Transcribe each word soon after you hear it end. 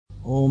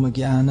Om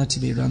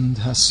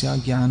Jnanatimirandhasya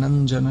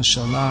Jnananjana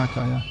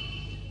Shalakaya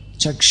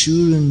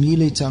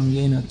Chakshurunmilitam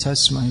Yena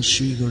Tasmai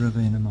Shri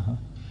Gurave Namaha.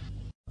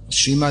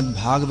 Srimad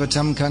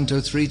Bhagavatam, Canto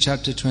 3,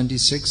 Chapter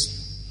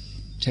 26,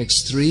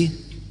 Text 3,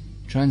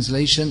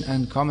 translation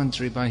and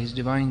commentary by His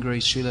Divine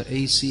Grace Srila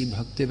A.C.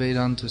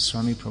 Bhaktivedanta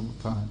Swami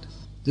Prabhupada.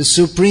 The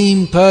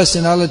Supreme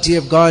Personality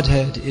of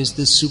Godhead is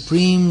the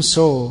Supreme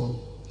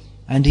Soul,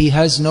 and He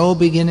has no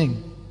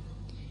beginning.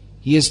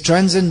 He is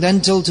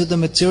transcendental to the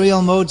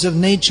material modes of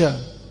nature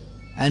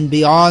and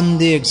beyond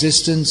the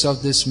existence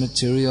of this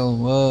material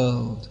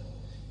world.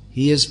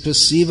 He is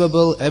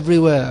perceivable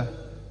everywhere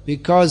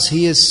because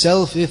He is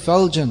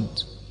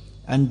self-effulgent,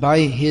 and by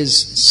His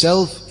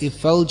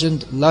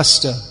self-effulgent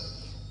luster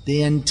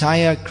the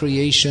entire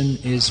creation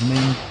is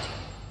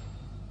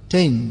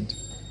maintained.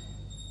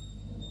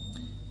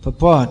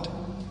 Purport: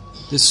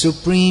 the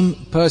Supreme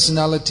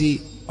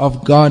Personality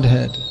of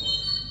Godhead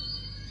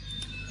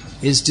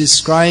is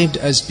described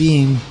as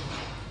being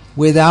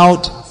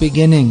without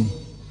beginning.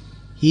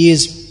 He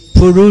is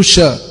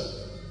Purusha,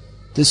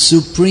 the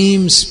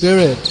Supreme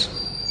Spirit.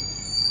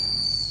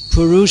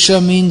 Purusha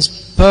means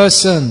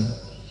person.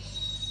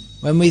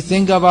 When we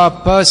think of a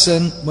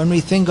person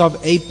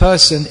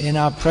in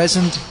our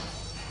present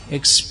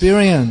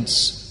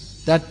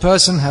experience, that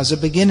person has a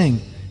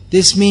beginning.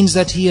 This means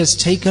that he has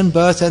taken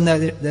birth and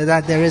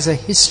that there is a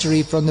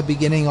history from the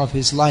beginning of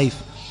his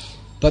life.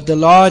 But the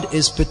Lord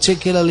is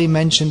particularly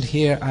mentioned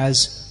here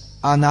as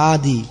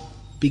Anadi,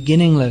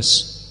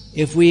 beginningless.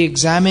 If we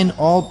examine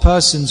all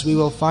persons, we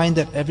will find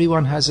that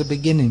everyone has a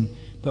beginning.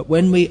 But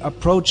when we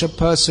approach a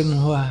person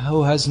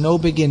who has no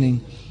beginning,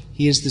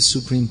 he is the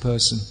Supreme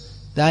Person.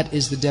 That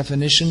is the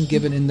definition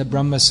given in the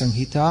Brahma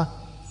Samhita.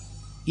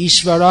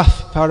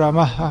 Ishvarah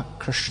Paramaha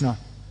Krishna.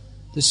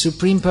 The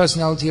Supreme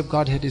Personality of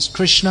Godhead is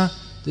Krishna,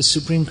 the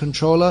Supreme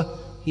Controller.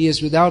 He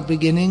is without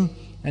beginning,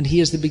 and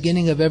He is the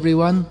beginning of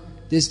everyone.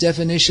 This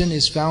definition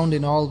is found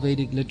in all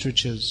Vedic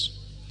literatures.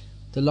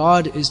 The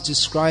Lord is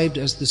described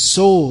as the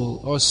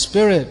soul or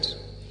spirit.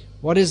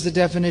 What is the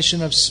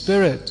definition of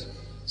spirit?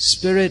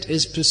 Spirit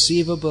is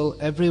perceivable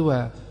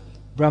everywhere.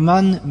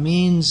 Brahman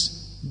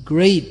means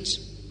great.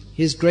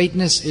 His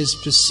greatness is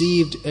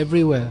perceived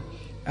everywhere.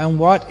 And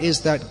what is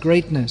that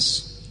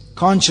greatness?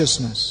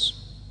 Consciousness.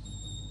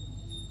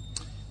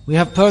 We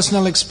have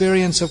personal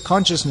experience of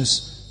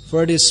consciousness,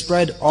 for it is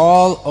spread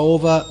all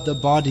over the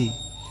body.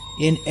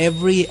 In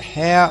every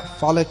hair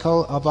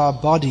follicle of our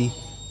body,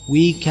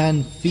 we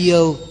can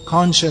feel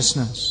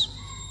consciousness.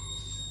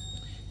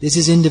 This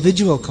is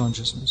individual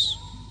consciousness.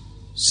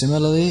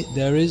 Similarly,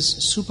 there is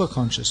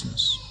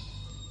superconsciousness.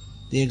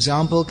 The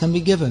example can be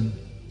given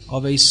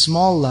of a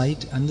small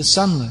light and the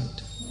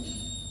sunlight.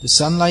 The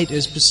sunlight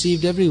is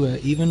perceived everywhere,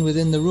 even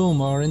within the room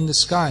or in the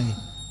sky,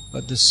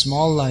 but the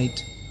small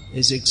light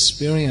is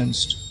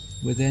experienced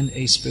within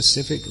a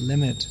specific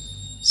limit.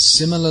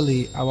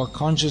 Similarly, our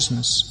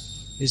consciousness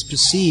is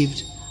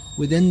perceived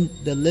within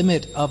the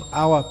limit of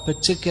our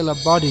particular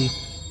body,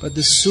 but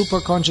the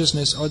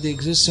superconsciousness or the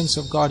existence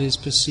of God is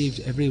perceived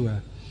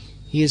everywhere.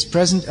 He is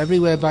present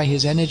everywhere by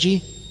His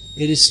energy.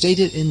 It is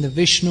stated in the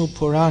Vishnu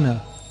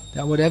Purana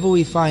that whatever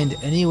we find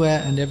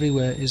anywhere and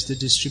everywhere is the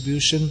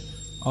distribution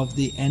of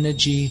the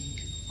energy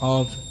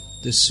of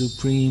the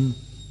Supreme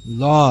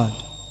Lord.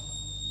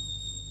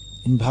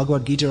 In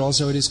Bhagavad Gita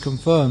also it is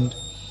confirmed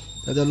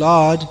that the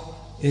Lord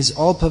is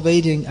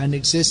all-pervading and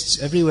exists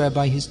everywhere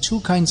by His two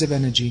kinds of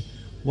energy,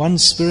 one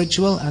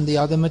spiritual and the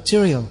other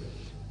material.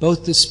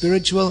 Both the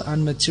spiritual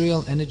and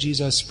material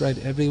energies are spread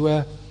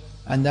everywhere,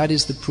 and that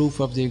is the proof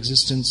of the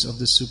existence of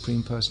the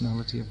Supreme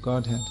Personality of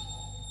Godhead.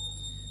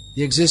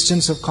 The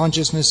existence of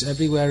consciousness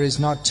everywhere is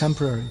not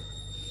temporary.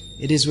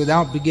 It is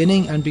without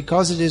beginning, and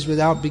because it is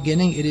without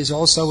beginning, it is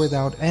also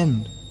without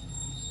end.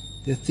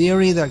 The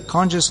theory that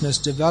consciousness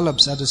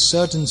develops at a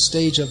certain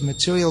stage of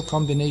material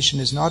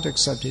combination is not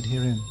accepted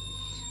herein,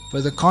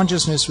 for the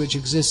consciousness which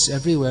exists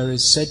everywhere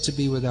is said to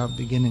be without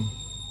beginning.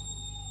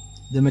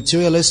 The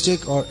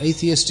materialistic or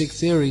atheistic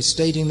theory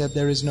stating that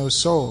there is no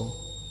soul,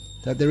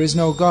 that there is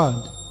no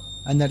God,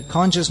 and that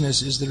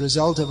consciousness is the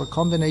result of a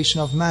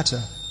combination of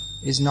matter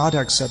is not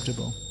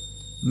acceptable.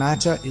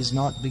 Matter is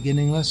not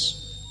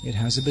beginningless, it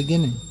has a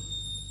beginning.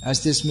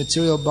 As this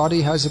material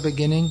body has a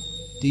beginning,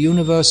 the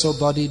universal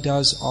body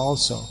does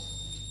also.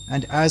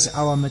 And as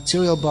our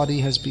material body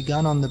has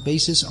begun on the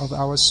basis of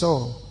our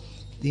soul,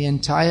 the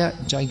entire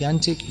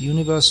gigantic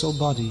universal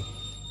body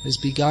has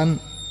begun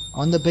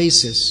on the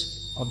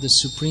basis of the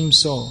Supreme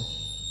Soul.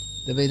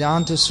 The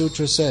Vedanta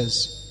Sutra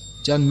says,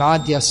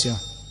 Janmadhyasya,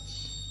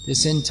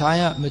 this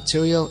entire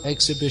material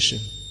exhibition,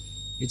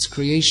 its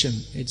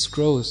creation, its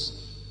growth,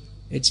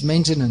 its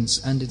maintenance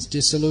and its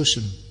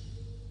dissolution,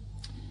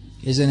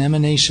 is an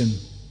emanation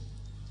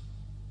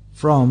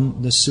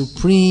from the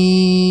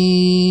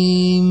Supreme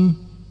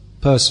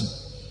Person.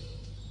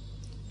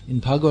 In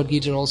Bhagavad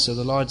Gita also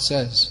the Lord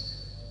says,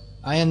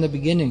 I am the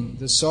beginning,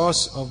 the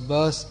source of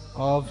birth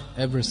of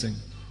everything.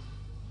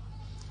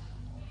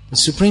 The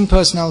Supreme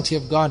Personality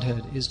of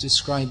Godhead is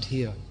described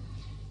here.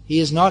 He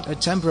is not a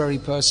temporary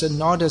person,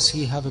 nor does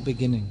he have a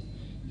beginning.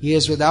 He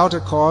is without a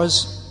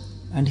cause,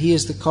 and he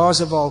is the cause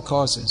of all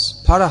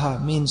causes.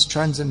 Paraha means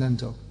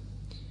transcendental,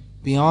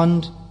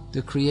 beyond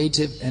the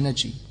creative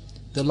energy.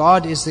 The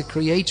Lord is the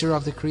creator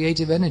of the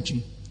creative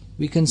energy.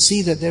 We can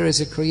see that there is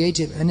a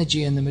creative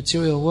energy in the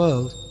material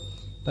world,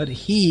 but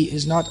he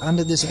is not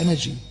under this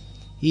energy.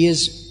 He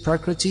is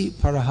Prakriti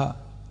Paraha,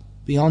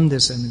 beyond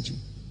this energy.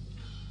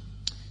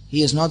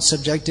 He is not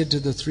subjected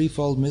to the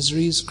threefold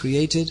miseries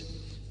created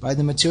by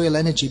the material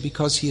energy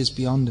because he is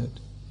beyond it.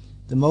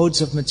 The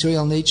modes of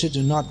material nature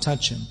do not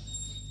touch him.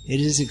 It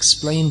is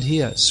explained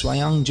here,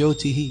 Swayang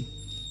Jyotihi.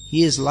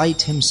 He is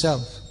light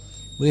himself.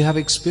 We have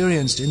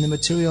experience in the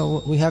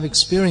material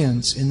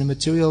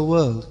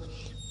world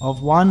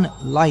of one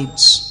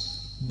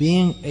light's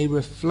being a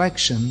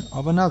reflection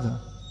of another,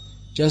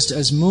 just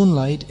as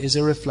moonlight is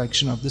a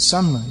reflection of the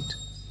sunlight.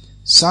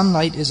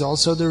 Sunlight is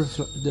also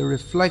the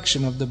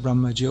reflection of the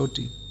Brahma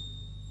Jyoti.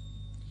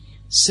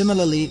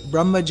 Similarly,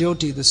 Brahma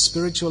Jyoti, the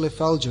spiritual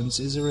effulgence,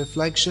 is a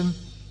reflection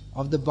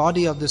of the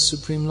body of the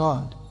Supreme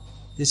Lord.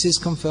 This is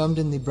confirmed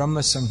in the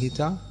Brahma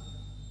Samhita,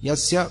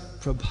 Yasya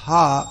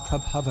Prabha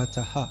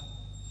Prabhavataha.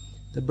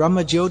 The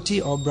Brahma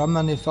Jyoti or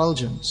Brahman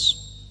effulgence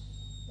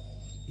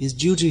is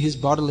due to his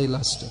bodily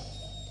luster.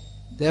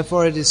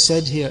 Therefore it is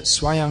said here,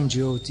 Swayang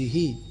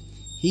Jyotihi.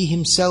 He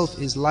himself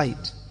is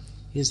light.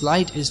 His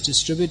light is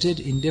distributed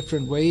in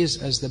different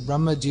ways as the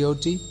Brahma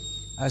Jyoti,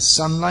 as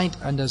sunlight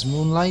and as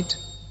moonlight.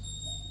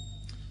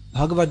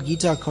 Bhagavad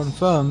Gita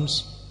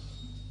confirms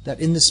that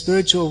in the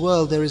spiritual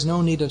world there is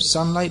no need of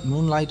sunlight,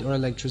 moonlight or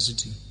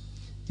electricity.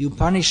 The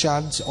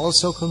Upanishads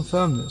also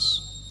confirm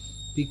this.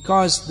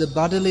 Because the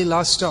bodily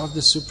luster of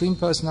the Supreme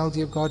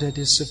Personality of Godhead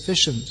is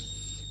sufficient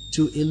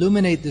to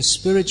illuminate the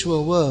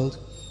spiritual world,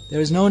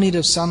 there is no need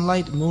of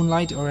sunlight,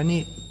 moonlight or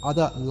any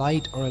other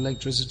light or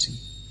electricity.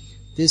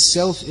 This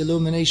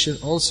self-illumination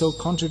also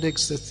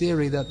contradicts the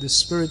theory that the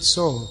spirit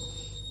soul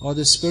or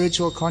the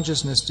spiritual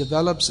consciousness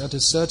develops at a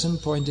certain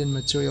point in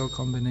material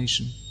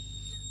combination.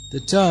 The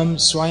term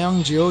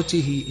Swayang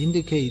Jyotihi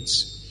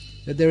indicates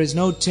that there is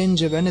no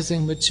tinge of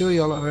anything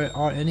material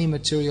or any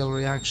material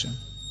reaction.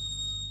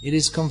 It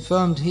is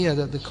confirmed here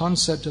that the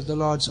concept of the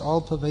Lord's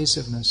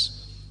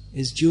all-pervasiveness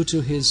is due to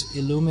his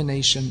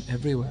illumination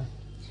everywhere.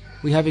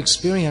 We have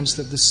experienced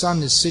that the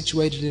sun is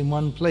situated in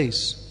one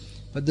place,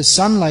 but the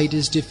sunlight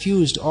is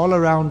diffused all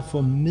around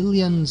for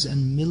millions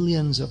and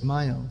millions of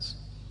miles.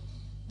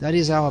 That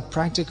is our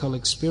practical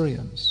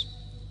experience.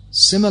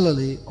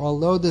 Similarly,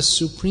 although the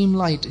Supreme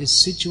Light is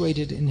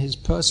situated in his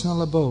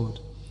personal abode,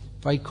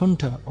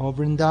 Vaikuntha or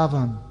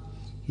Vrindavan,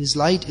 his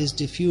light is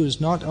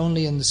diffused not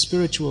only in the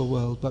spiritual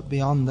world, but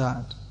beyond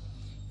that.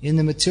 In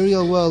the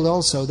material world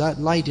also, that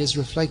light is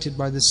reflected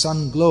by the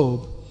sun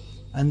globe,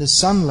 and the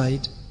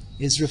sunlight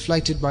is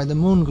reflected by the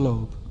moon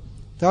globe.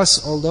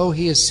 Thus, although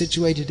he is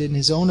situated in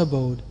his own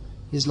abode,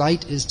 his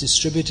light is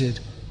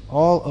distributed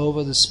all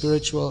over the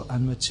spiritual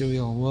and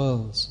material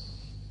worlds.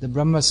 The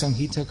Brahma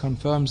Samhita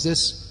confirms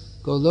this.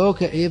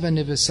 Goloka eva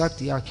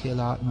nivasati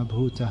akhila atma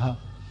bhutaha.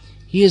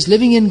 He is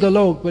living in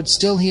Golok, but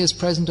still he is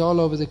present all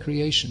over the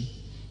creation.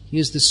 He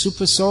is the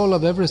super soul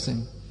of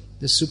everything,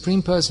 the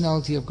Supreme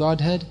Personality of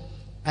Godhead,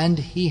 and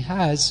he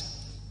has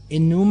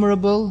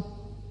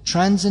innumerable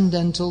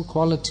transcendental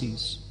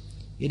qualities.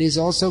 It is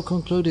also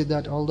concluded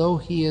that although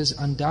he is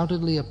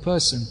undoubtedly a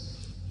person,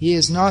 he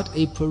is not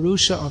a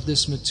Purusha of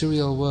this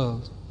material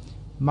world.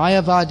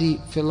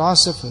 Mayavadi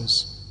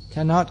philosophers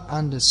cannot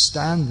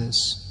understand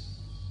this.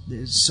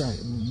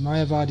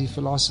 Mayavadi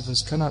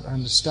philosophers cannot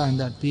understand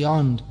that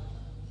beyond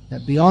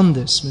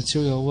this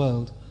material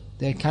world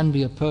there can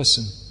be a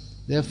person.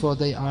 Therefore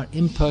they are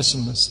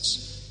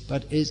impersonalists.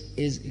 But it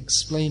is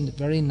explained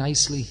very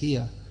nicely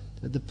here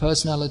that the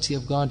personality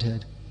of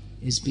Godhead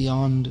is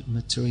beyond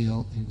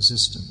material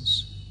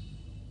existence.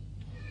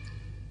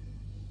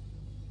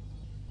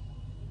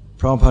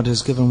 Prabhupada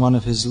has given one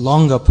of his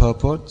longer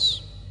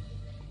purports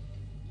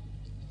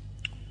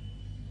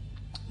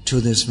to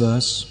this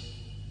verse,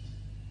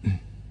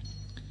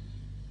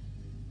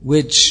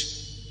 which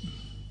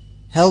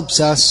helps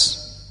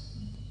us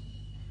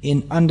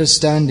in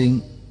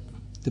understanding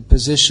the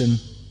position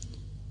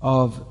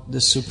of the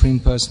Supreme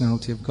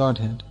Personality of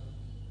Godhead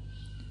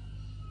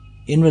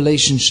in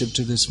relationship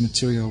to this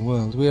material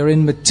world. We are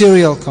in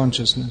material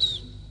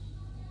consciousness,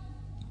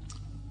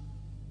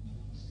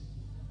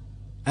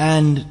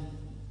 and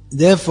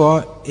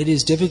therefore it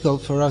is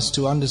difficult for us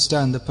to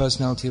understand the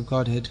Personality of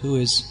Godhead, who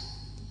is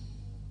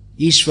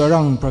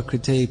Ishvarang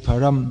Prakrite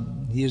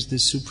Param. He is the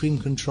Supreme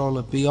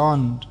Controller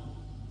beyond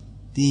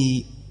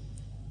the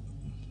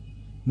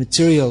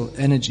material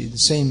energy. The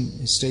same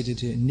is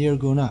stated here,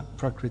 Nirguna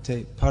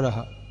Prakrite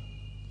Paraha.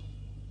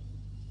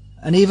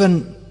 And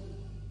even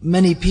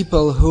many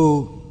people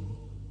who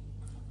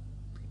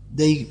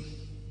they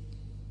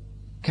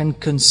can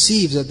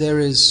conceive that there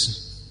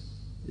is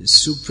a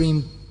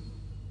supreme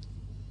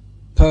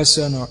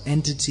person or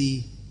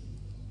entity,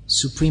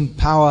 supreme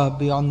power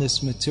beyond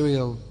this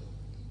material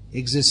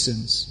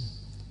existence.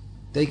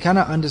 They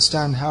cannot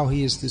understand how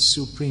he is the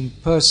supreme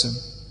person.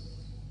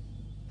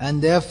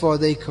 And therefore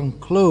they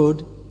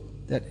conclude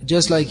that,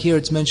 just like here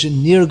it's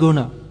mentioned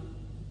nirguna,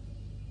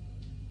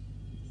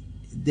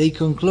 they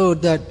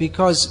conclude that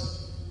because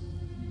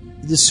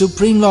the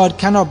Supreme Lord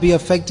cannot be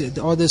affected,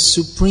 or the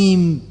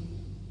Supreme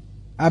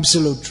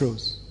Absolute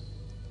Truth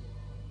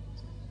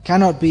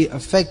cannot be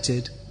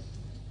affected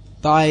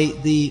by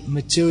the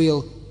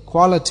material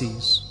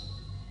qualities.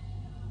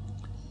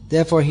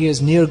 Therefore he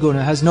is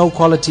nirguna, has no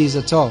qualities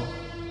at all.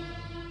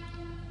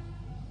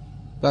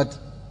 But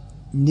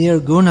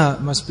nirguna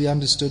must be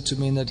understood to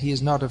mean that he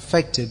is not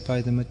affected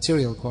by the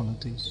material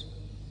qualities.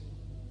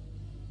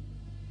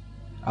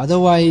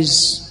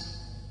 Otherwise,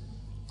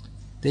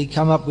 they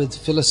come up with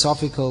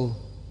philosophical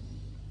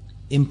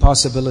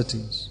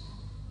impossibilities.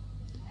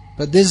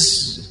 But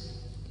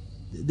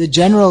the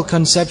general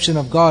conception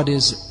of God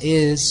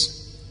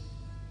is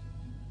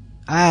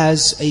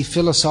as a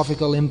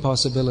philosophical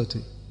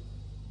impossibility.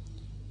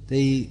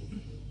 The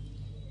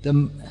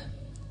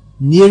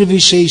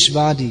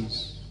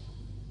Nirvisheshvadis,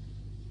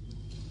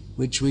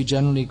 which we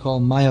generally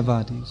call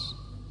Mayavadis,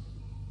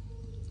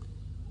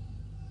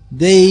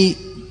 they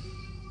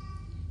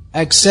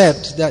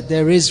accept that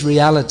there is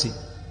reality,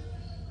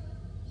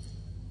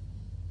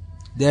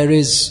 there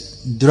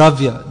is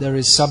dravya, there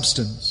is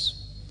substance,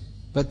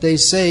 but they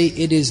say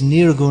it is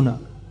nirguna.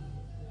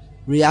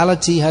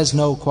 Reality has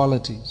no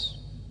qualities,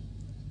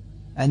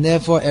 and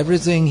therefore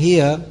everything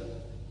here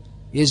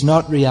is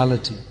not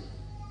reality,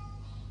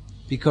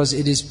 because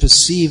it is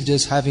perceived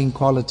as having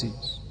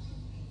qualities.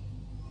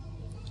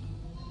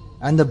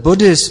 And the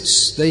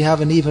Buddhists, they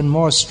have an even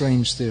more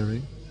strange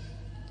theory,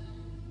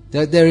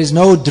 that there is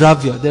no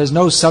dravya, there is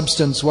no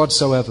substance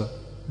whatsoever,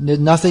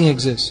 nothing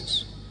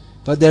exists,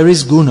 but there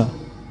is guna.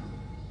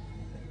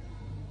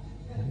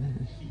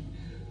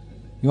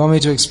 You want me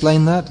to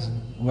explain that?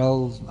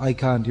 Well, I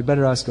can't. You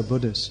better ask a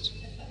Buddhist.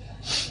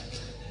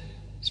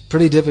 It's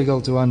pretty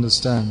difficult to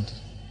understand.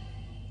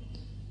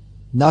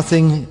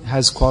 Nothing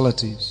has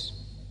qualities.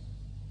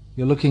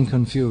 You're looking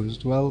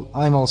confused. Well,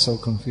 I'm also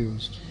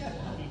confused.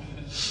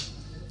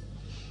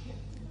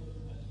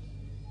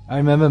 I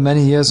remember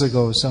many years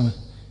ago, the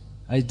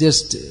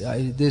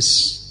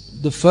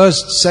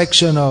first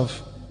section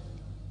of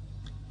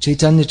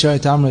Chaitanya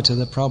Charitamrita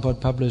that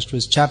Prabhupada published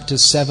was chapter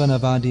 7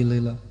 of Adi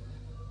Lila,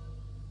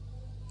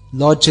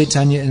 Lord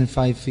Chaitanya in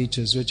 5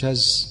 features, which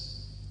has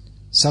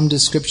some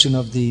description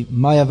of the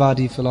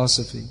Mayavadi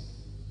philosophy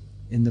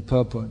in the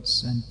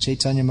purports, and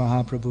Chaitanya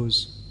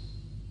Mahaprabhu's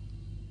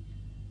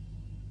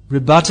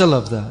rebuttal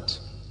of that.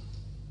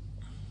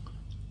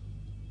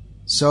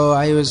 So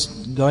I was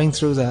going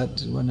through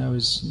that when I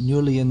was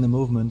newly in the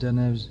movement, and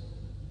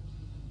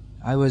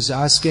I was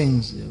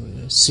asking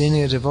a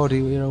senior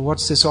devotee,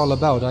 what's this all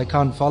about? I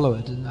can't follow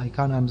it, I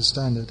can't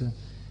understand it.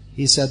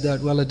 He said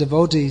that, well, a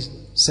devotee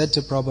said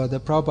to Prabhupada,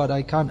 Prabhupada,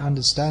 I can't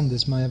understand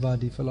this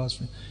Mayavadi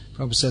philosophy.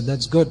 Prabhupada said,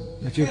 that's good.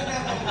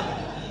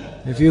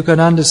 If you can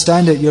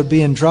understand it, you'll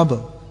be in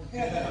trouble.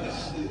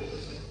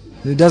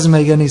 It doesn't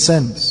make any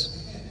sense.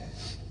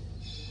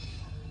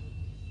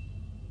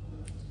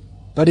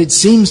 But it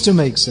seems to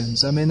make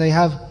sense. I mean, they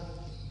have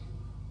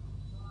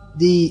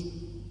the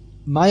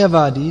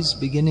Mayavadis,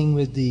 beginning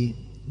with the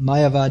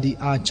Mayavadi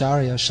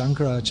Acharya,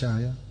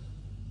 Shankaracharya,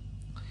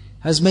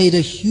 has made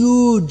a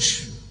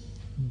huge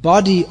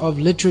body of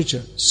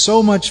literature,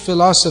 so much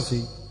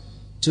philosophy,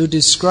 to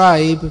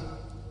describe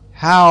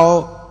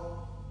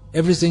how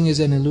everything is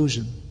an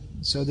illusion.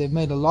 So they've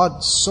made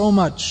so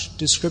much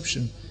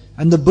description.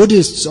 And the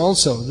Buddhists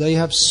also, they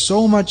have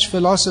so much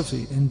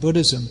philosophy in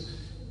Buddhism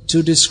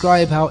to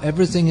describe how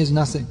everything is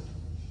nothing.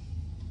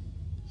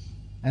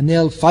 And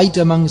they'll fight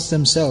amongst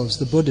themselves,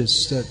 the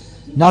Buddhists, that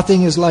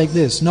nothing is like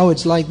this, no,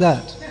 it's like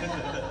that.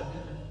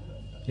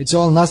 It's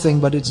all nothing,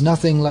 but it's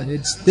nothing like,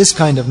 it's this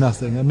kind of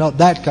nothing and not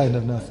that kind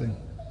of nothing.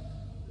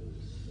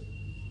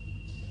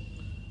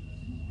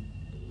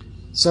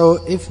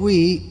 So if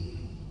we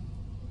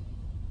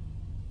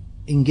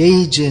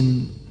engage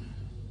in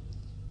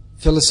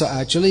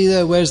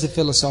actually, where's the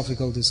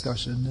philosophical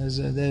discussion?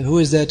 Who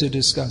is there to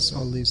discuss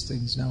all these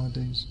things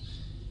nowadays?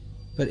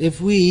 But if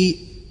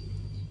we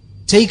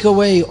take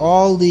away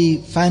all the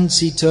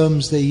fancy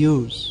terms they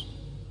use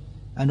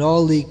and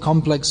all the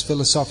complex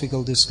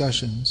philosophical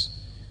discussions,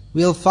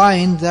 we'll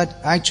find that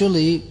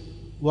actually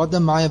what the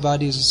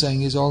Mayavadis are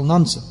saying is all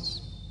nonsense.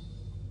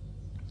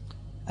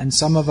 And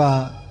some of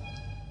our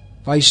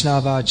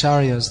Vaishnava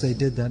acharyas, they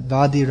did that.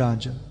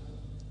 Vadiraja,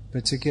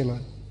 particular.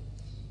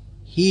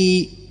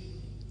 He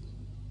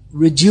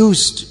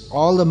reduced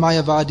all the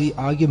Mayavadi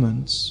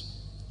arguments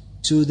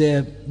to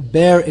their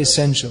bare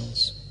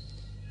essentials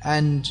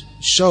and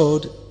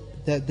showed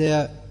that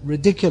they're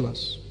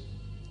ridiculous.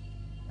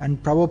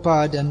 And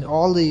Prabhupada and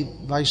all the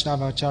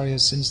Vaishnava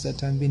acharyas since that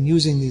time have been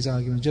using these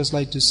arguments, just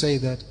like to say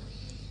that,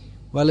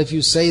 well, if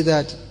you say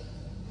that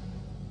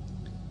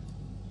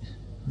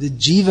the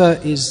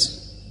jiva is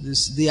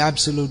the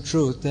absolute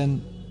truth,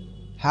 then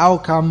how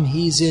come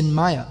he's in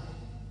Maya?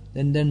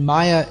 Then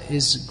Maya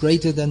is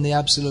greater than the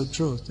absolute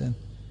truth.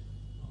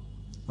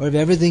 Or if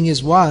everything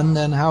is one,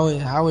 then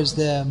how is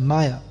there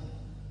Maya?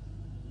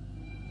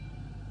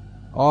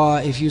 Or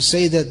if you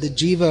say that the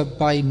jiva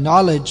by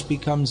knowledge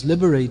becomes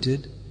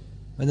liberated,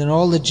 and then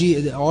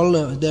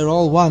they're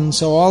all one,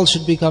 so all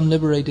should become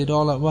liberated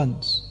all at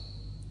once.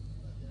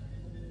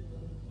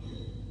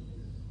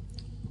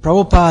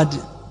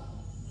 Prabhupada,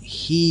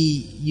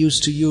 he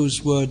used to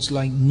use words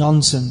like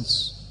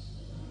nonsense,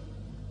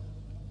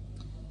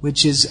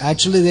 which is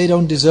actually they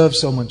don't deserve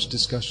so much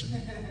discussion.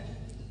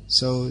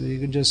 So you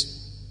can just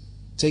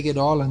take it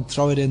all and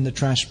throw it in the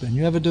trash bin.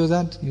 You ever do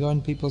that? You go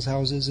in people's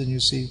houses and you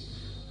see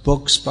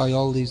books by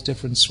all these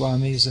different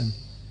swamis and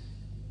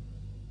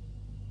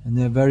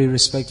they're very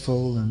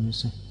respectful, and you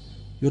say,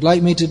 "You'd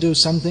like me to do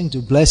something to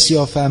bless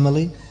your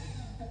family?"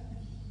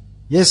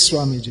 "Yes,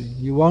 Swamiji."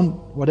 "You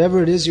won't,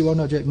 whatever it is, you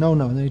won't object?" No.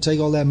 And then you take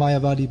all their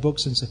Mayavadi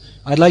books and say,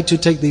 "I'd like to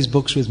take these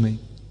books with me."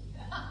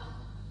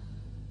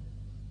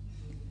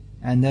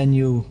 And then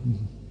you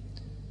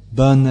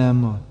burn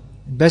them, or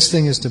the best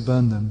thing is to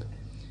burn them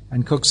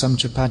and cook some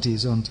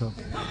chapatis on top.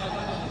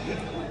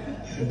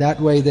 That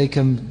way the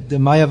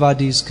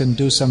Mayavadis can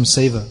do some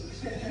seva,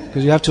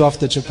 because you have to offer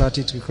the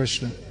chapati to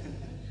Krishna.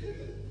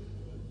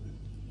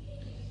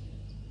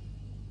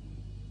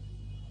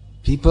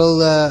 People,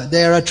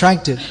 they are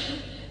attracted.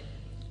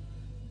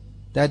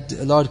 That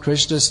Lord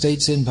Krishna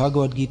states in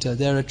Bhagavad Gita,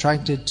 they are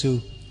attracted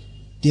to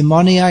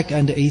demoniac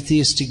and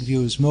atheistic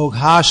views.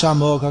 Moghasha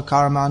mogha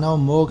karmano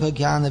mogha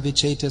jnana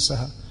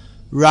vichetasaha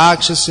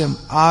rakshasam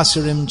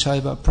asurim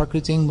chaiva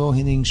prakriting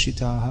mohining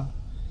shitaha.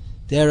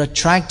 They are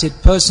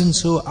attracted,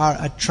 persons who are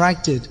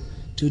attracted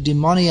to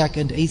demoniac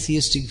and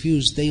atheistic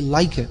views, they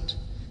like it.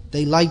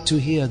 They like to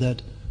hear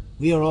that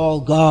we are all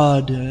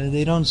God.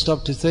 They don't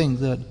stop to think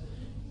that,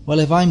 well,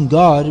 if I'm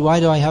God, why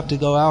do I have to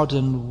go out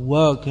and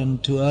work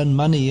and to earn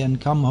money and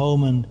come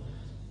home and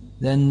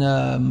then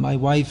my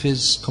wife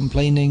is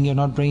complaining, "You're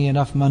not bringing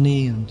enough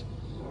money," and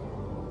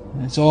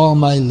it's all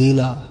my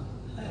leela.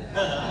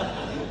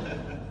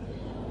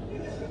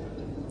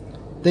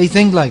 They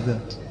think like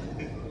that.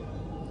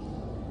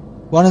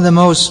 One of the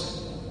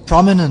most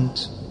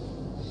prominent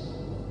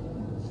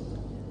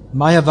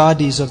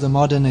Mayavadis of the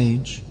modern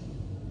age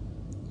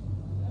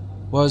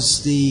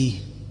was he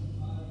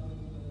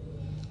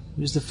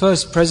was the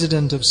first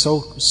president of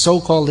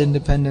so-called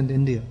independent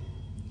India,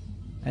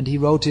 and he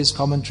wrote his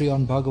commentary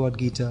on Bhagavad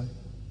Gita.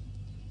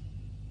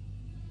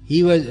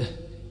 He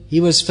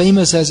was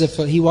famous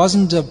he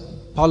wasn't a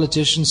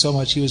politician so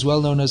much, he was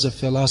well known as a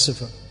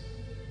philosopher.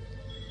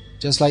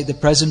 Just like the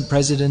present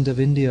president of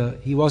India,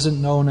 he wasn't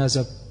known as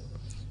a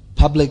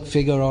public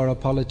figure or a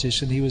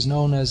politician, he was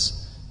known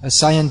as a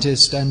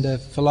scientist and a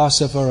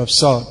philosopher of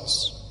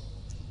sorts.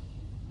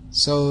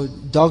 So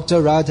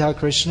Dr. Radha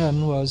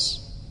Krishnan was,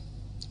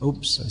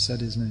 I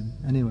said his name.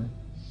 Anyway,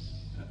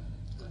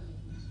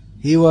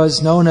 he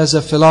was known as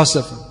a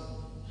philosopher.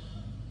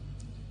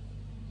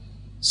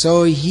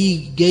 So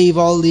he gave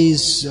all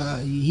these,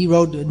 he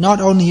wrote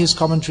not only his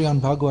commentary on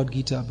Bhagavad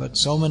Gita, but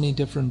so many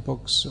different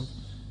books of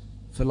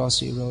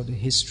philosophy. He wrote a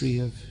history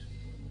of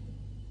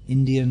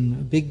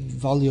Indian, big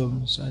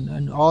volumes,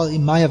 and all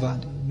in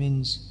Mayavada. It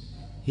means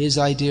his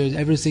idea is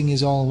everything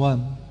is all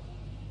one.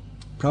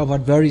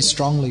 Prabhupada very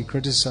strongly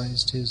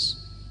criticized his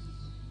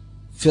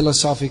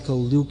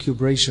philosophical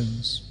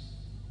lucubrations.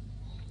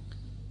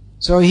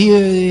 So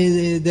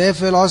their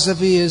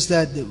philosophy is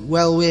that,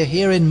 well, we're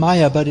here in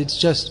Maya, but it's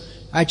just,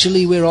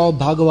 actually we're all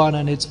Bhagavan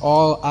and it's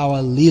all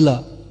our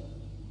Leela.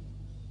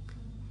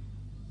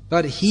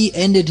 But he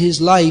ended his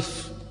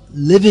life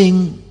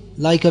living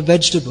like a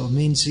vegetable,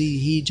 means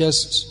he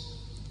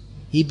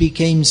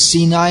became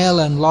senile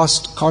and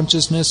lost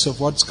consciousness of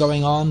what's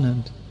going on,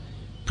 and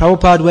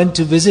Prabhupada went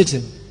to visit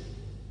him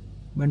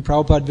when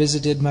Prabhupada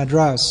visited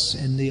Madras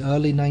in the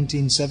early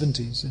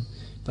 1970s,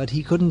 but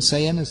he couldn't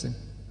say anything.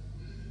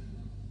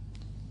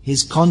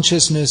 His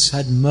consciousness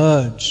had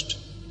merged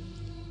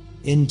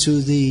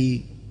into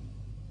the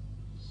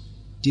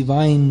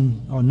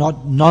divine or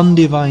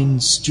non-divine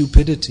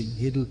stupidity.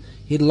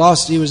 He'd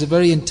lost, he was a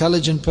very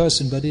intelligent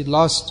person, but he'd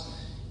lost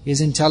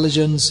his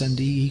intelligence and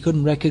he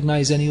couldn't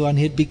recognize anyone.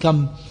 He'd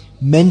become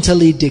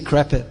mentally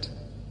decrepit.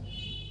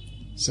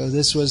 So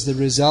this was the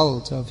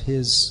result of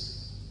his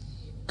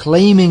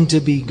claiming to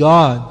be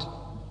God.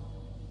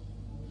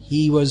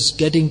 He was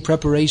getting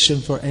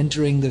preparation for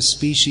entering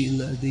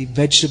the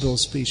vegetable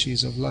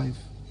species of life.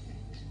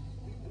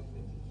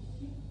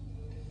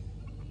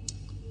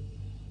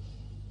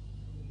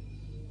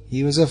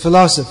 He was a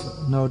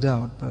philosopher, no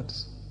doubt, but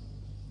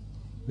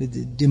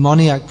with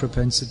demoniac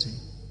propensity.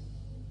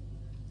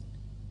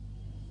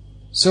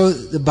 So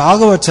the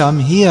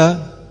Bhagavatam here,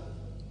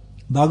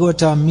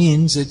 Bhagavatam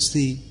means it's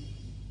the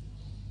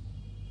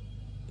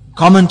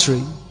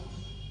commentary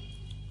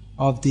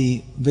of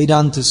the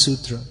Vedanta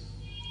Sutra,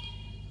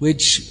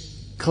 which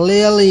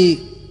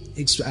clearly,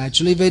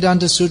 actually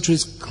Vedanta Sutra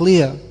is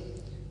clear,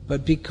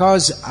 but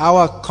because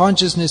our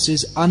consciousness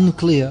is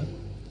unclear,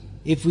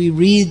 if we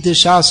read the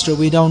Shastra,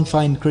 we don't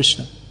find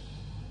Krishna.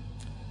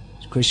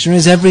 Krishna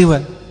is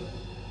everywhere.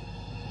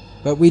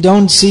 But we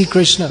don't see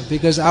Krishna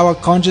because our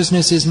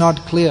consciousness is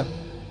not clear.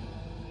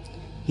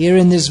 Here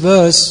in this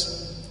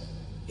verse,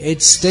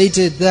 it's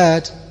stated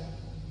that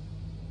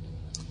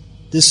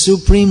the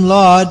Supreme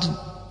Lord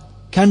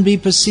can be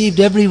perceived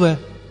everywhere.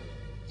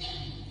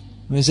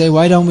 We say,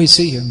 why don't we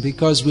see Him?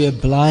 Because we are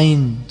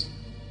blind.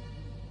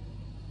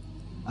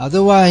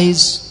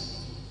 Otherwise,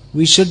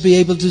 we should be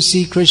able to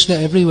see Krishna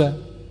everywhere.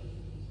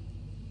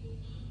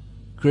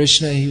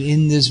 Krishna,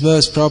 in this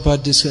verse,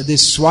 Prabhupada describes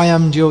this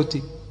Swayam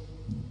Jyoti.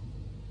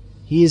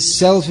 He is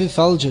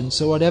self-effulgent,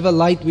 so whatever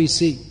light we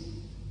see,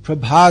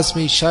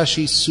 Prabhasmi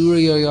Shashi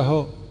Surya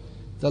Yaho,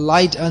 the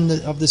light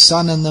of the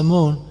sun and the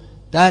moon,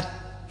 that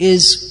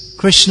is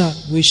Krishna.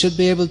 We should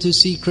be able to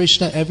see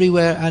Krishna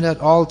everywhere and at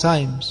all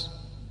times.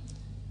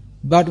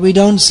 But we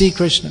don't see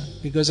Krishna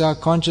because our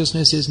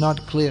consciousness is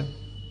not clear.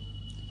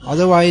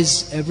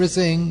 Otherwise,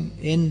 everything,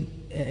 in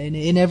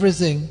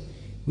everything,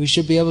 we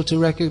should be able to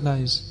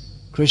recognize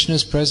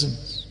Krishna's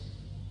presence.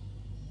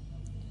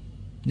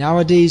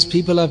 Nowadays,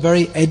 people are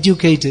very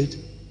educated,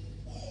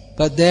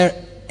 but their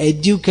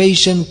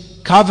education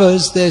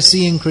covers their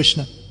seeing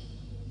Krishna.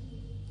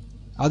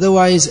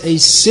 Otherwise, a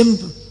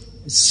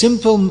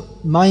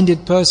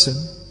simple-minded person,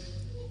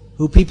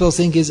 who people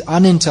think is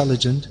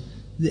unintelligent,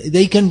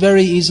 they can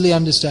very easily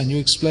understand. You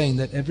explain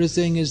that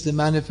everything is the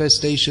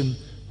manifestation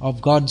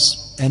of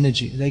God's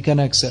energy. They can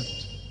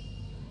accept.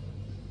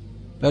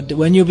 But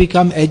when you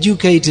become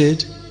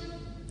educated,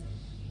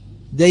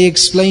 they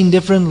explain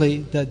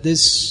differently that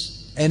this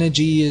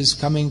energy is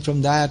coming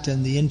from that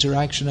and the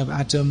interaction of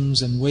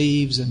atoms and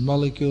waves and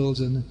molecules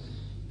and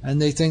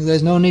they think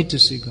there's no need to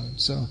see God.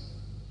 So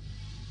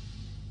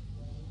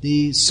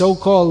the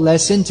so-called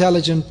less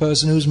intelligent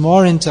person who's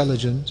more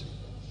intelligent,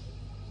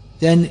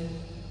 then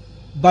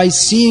by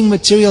seeing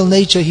material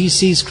nature, he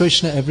sees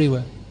Krishna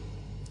everywhere.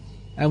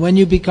 And when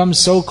you become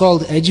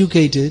so-called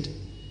educated,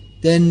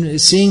 then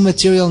seeing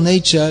material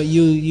nature,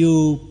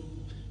 you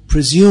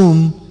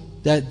presume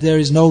that there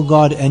is no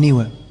God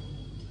anywhere.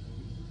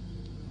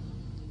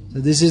 So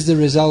this is the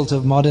result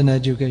of modern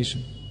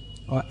education,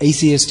 or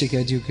atheistic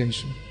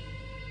education.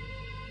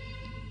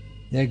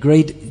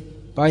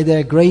 By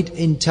their great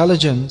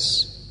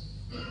intelligence,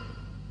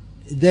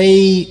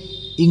 they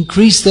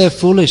increase their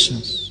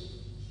foolishness.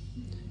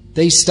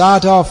 They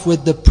start off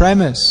with the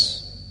premise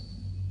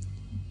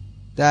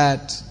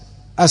that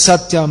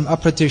asatyam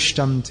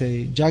apratishtam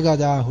te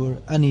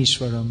jagadahur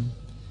anishwaram.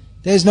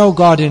 There's no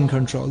God in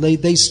control.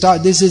 They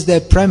start, this is their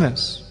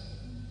premise.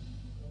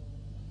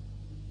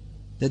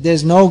 That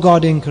there's no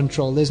God in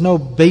control. There's no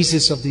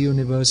basis of the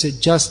universe. It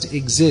just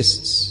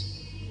exists.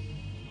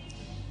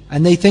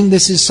 And they think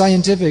this is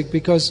scientific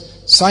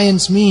because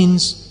science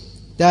means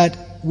that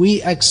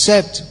we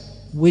accept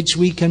which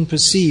we can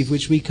perceive,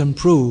 which we can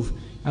prove.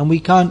 And we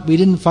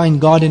didn't find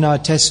God in our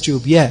test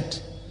tube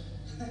yet.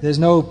 There's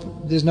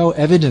no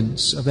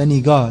evidence of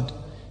any God.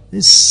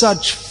 There's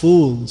such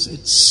fools.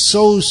 It's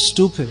so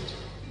stupid.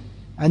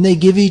 And they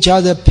give each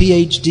other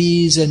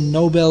PhDs and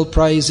Nobel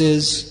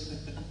Prizes.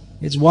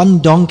 It's one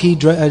donkey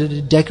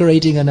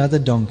decorating another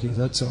donkey,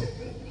 that's all.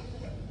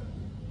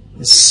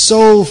 It's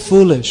so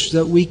foolish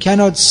that we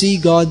cannot see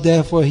God,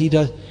 therefore He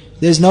does.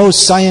 There's no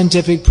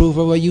scientific proof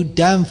of it. You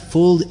damn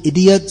fool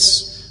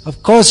idiots.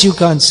 Of course you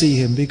can't see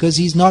Him because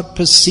He's not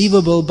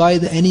perceivable by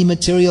any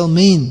material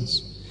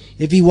means.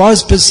 If He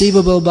was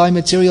perceivable by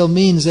material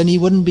means, then He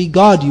wouldn't be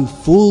God, you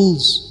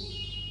fools.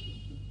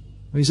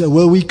 We say,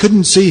 well, we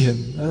couldn't see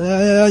Him.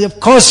 Of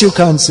course you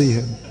can't see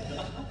Him.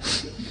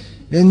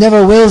 You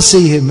never will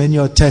see Him in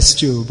your test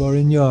tube or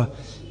in your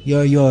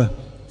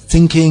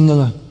thinking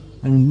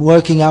and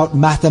working out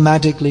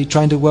mathematically,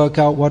 trying to work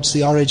out what's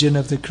the origin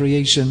of the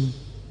creation.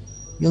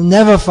 You'll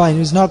never find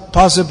Him. It's not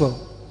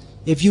possible.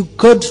 If you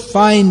could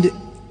find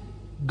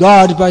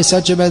God by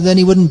such a method, then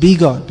He wouldn't be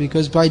God,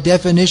 because by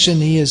definition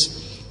He is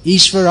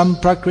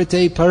Ishvaram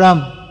Prakrite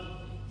Param.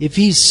 If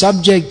He's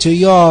subject to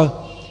your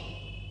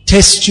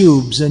test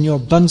tubes and your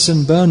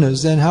Bunsen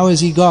burners, then how is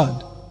He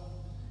God?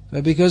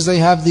 But because they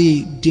have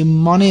the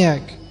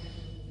demoniac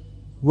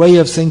way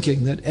of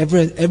thinking that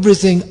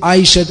everything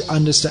I should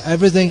understand,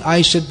 everything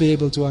I should be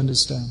able to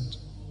understand.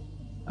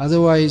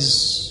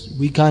 Otherwise,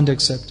 we can't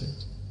accept it.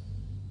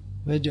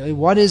 But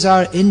what is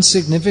our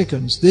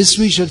insignificance? This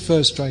we should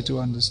first try to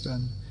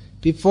understand.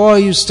 Before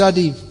you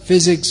study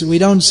physics, we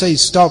don't say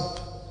stop.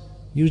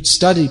 You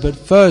study, but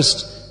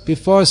first,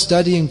 before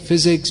studying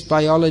physics,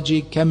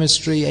 biology,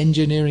 chemistry,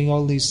 engineering,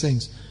 all these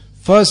things,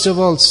 first of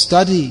all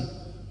study,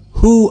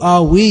 who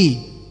are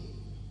we?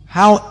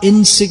 How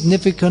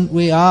insignificant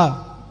we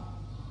are.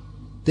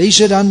 They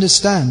should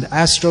understand,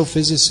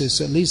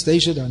 astrophysicists, at least they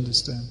should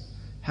understand,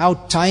 how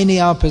tiny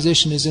our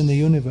position is in the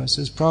universe,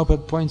 as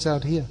Prabhupada points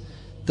out here.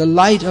 The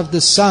light of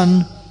the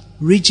sun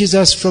reaches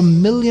us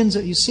from millions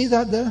of... You see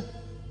that there?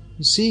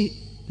 You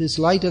see this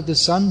light of the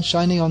sun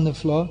shining on the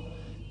floor?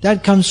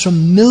 That comes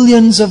from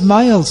millions of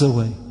miles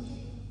away.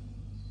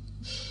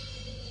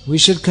 We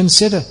should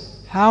consider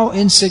how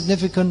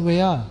insignificant we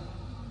are.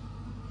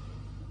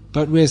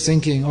 But we're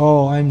thinking,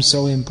 oh, I'm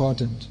so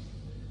important.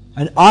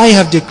 And I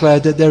have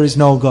declared that there is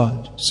no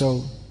God.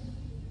 So,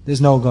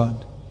 there's no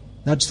God.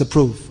 That's the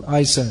proof.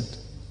 I said.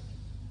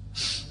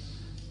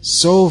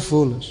 So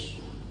foolish.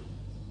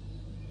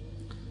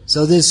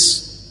 So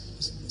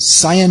this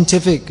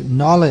scientific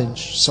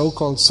knowledge,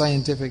 so-called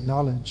scientific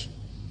knowledge,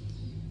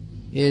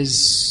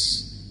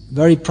 is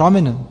very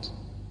prominent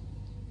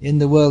in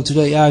the world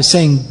today. I was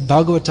saying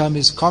Bhagavatam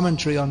is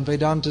commentary on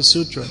Vedanta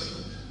Sutra.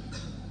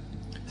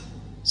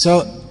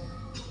 So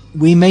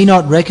we may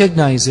not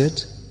recognize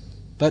it,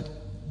 but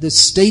the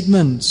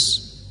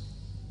statements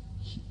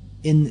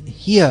in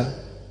here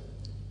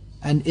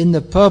and in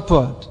the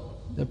purport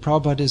the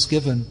Prabhupada has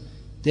given,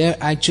 they're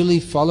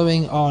actually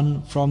following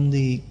on from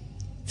the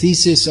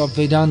thesis of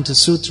Vedanta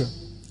Sutra.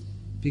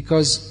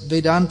 Because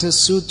Vedanta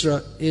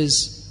Sutra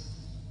is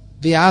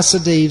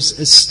Vyasadev's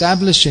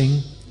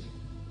establishing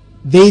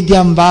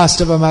Vedyam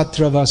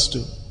Vastavamatra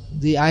Vastu,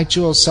 the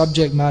actual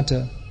subject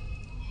matter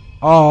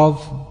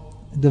of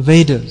the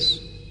Vedas,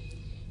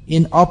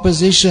 in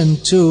opposition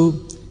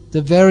to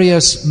the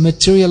various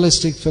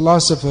materialistic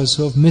philosophers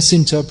who have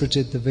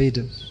misinterpreted the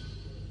Vedas.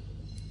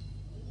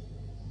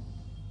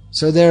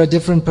 So there are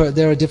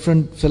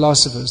different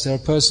philosophers. There are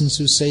persons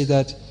who say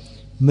that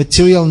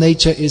material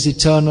nature is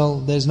eternal,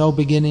 there's no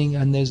beginning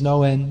and there's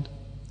no end.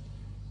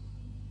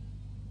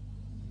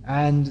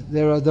 And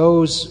there are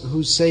those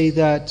who say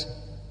that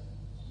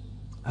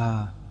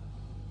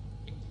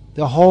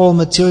the whole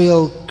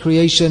material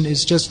creation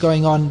is just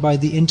going on by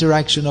the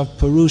interaction of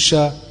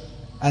Purusha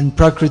and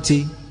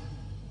Prakriti.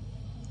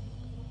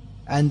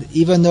 And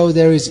even though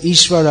there is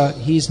Ishvara,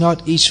 he is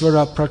not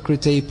Ishvara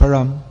Prakriti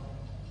Param.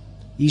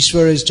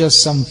 Ishvara is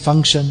just some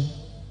function.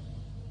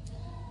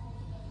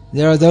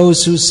 There are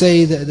those who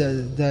say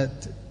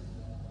that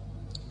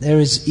there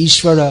is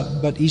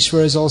Ishvara, but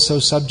Ishvara is also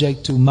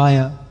subject to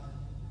Maya,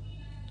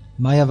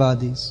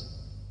 Mayavadis.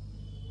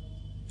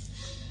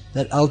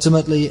 That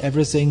ultimately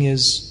everything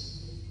is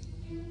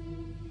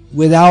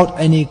without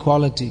any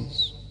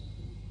qualities.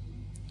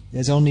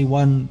 There's only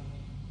one.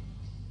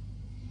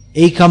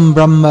 Ekam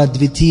Brahma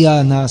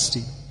Dvitiya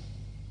Nasti.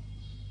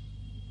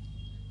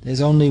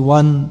 There's only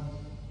one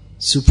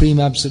supreme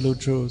absolute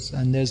truth,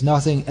 and there's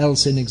nothing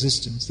else in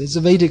existence. It's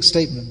a Vedic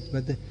statement,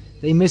 but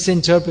they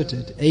misinterpret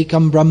it.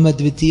 Ekam Brahma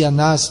Dvitiya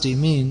Nasti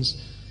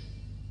means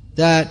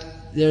that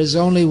there is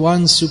only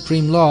one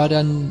Supreme Lord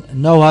and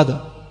no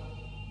other.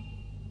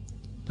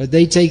 But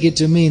they take it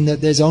to mean that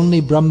there's only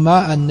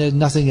Brahma and there's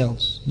nothing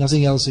else.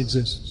 Nothing else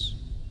exists.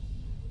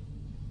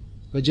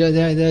 But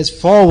there's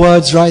 4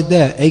 words right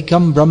there.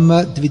 Ekam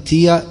Brahma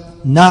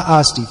Dvitiya Na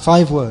Asti.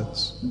 5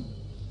 words.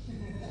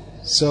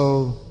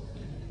 So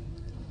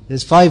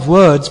there's 5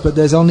 words, but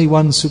there's only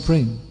one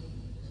Supreme.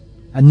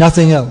 And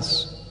nothing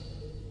else.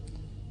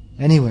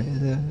 Anyway,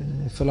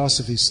 the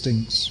philosophy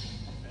stinks.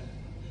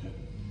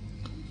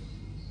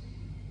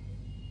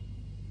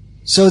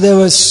 So there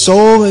were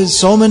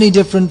so many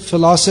different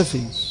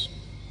philosophies.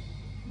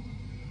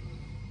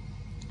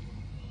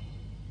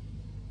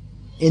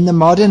 In the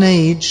modern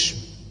age,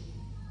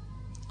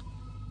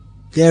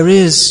 there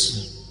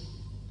is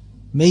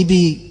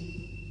maybe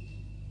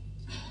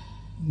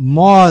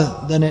more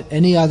than at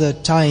any other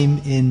time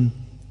in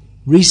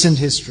recent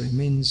history,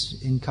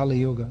 means in Kali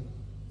Yuga.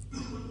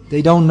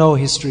 They don't know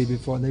history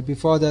before.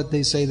 Before that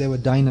they say they were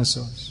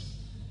dinosaurs.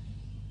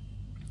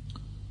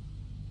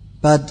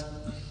 But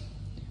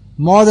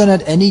more than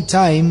at any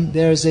time,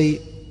 there's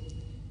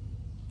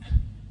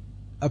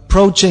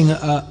approaching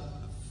a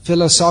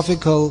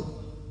philosophical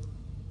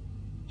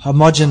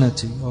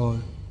homogeneity or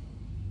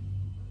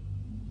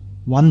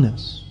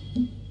oneness.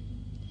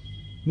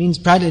 Means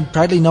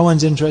practically no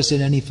one's interested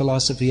in any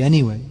philosophy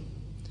anyway.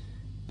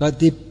 But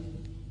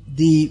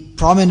the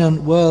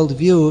prominent world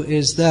view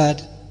is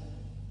that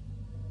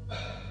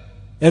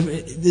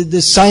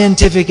the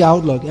scientific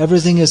outlook,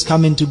 everything has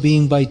come into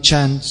being by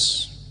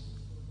chance.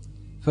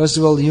 First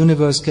of all, the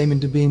universe came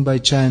into being by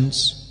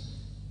chance,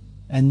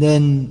 and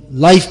then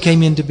life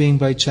came into being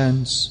by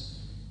chance,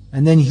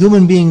 and then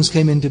human beings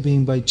came into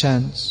being by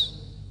chance.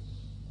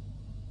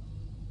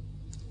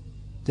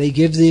 They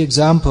give the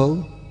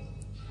example.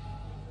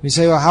 We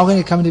say, well, how can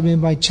it come into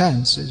being by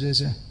chance?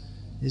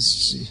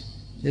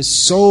 It's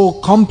so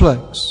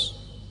complex.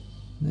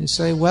 And they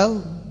say,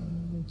 well,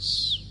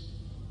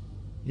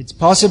 it's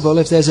possible.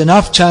 If there's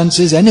enough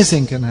chances,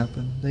 anything can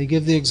happen. They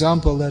give the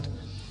example that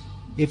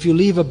if you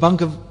leave a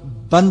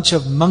bunch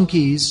of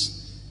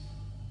monkeys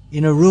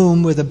in a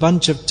room with a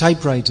bunch of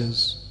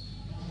typewriters.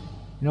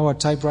 You know what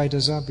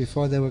typewriters are?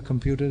 Before there were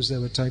computers, there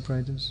were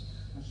typewriters.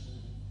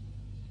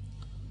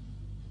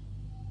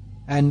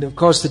 And of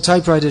course the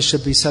typewriters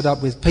should be set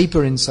up with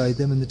paper inside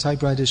them, and the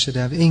typewriters should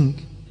have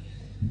ink.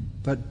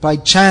 But by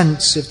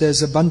chance, if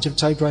there's a bunch of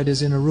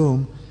typewriters in a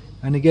room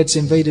and it gets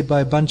invaded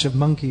by a bunch of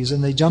monkeys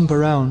and they jump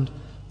around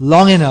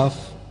long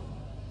enough,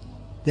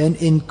 then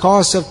in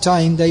course of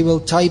time they will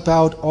type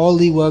out all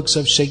the works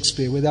of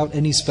Shakespeare without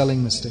any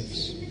spelling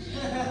mistakes.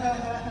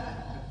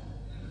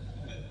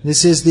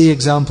 This is the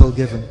example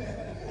given.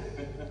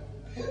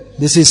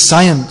 This is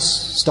science.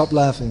 Stop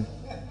laughing.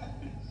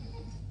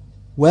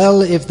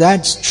 Well, if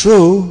that's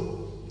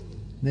true,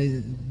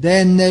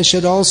 then there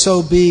should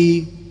also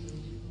be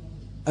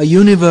a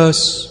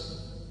universe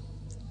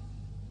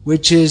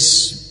which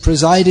is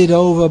presided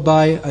over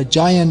by a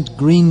giant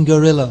green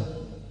gorilla.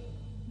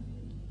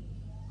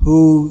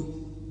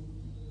 who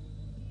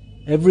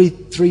every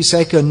 3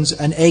 seconds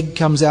an egg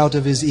comes out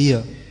of his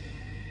ear.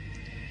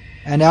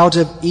 And out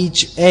of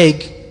each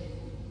egg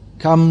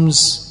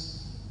comes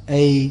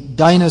a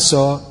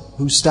dinosaur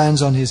who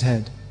stands on his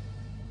head.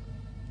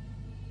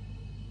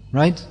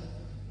 Right?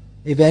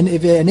 If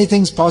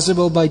anything's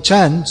possible by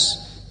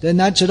chance, then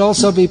that should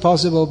also be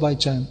possible by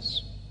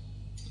chance.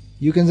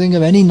 You can think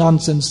of any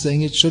nonsense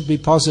thing, it should be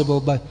possible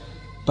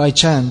by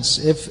chance.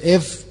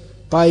 If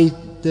by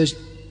the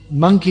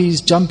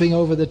monkeys jumping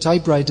over the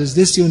typewriters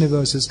this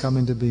universe has come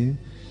into being,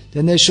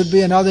 then there should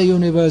be another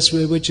universe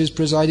which is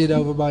presided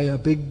over by a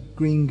big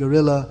green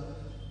gorilla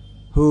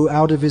who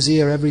out of his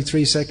ear every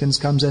 3 seconds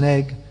comes an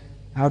egg,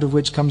 out of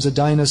which comes a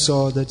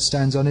dinosaur that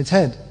stands on its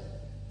head,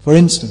 for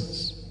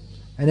instance.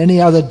 And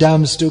any other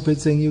damn stupid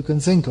thing you can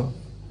think of.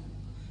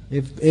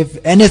 If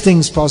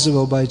anything's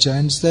possible by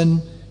chance,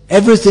 then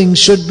everything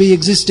should be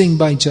existing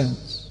by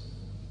chance.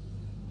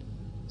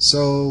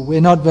 So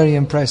we're not very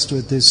impressed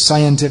with this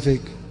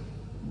scientific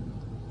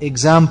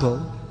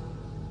example.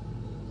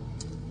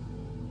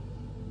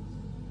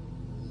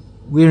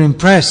 We're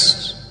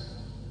impressed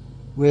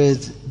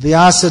with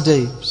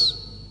Vyasadev's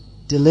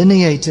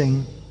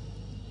delineating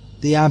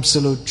the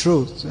absolute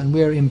truth, and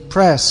we're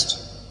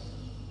impressed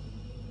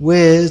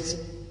with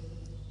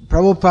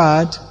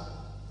Prabhupada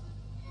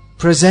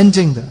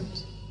presenting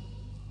that.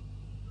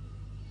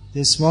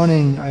 This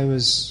morning I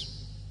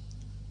was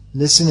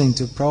listening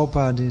to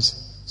Prabhupada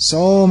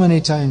so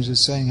many times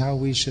was saying how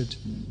we should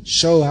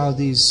show how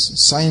these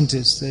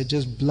scientists, they're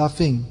just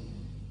bluffing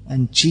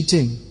and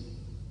cheating.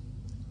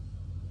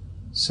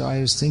 So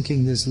I was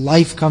thinking this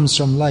Life Comes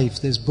From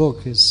Life, this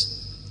book is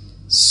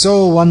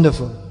so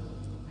wonderful.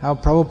 How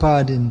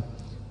Prabhupada in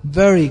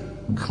very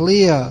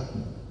clear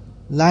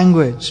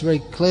language, very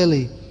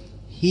clearly,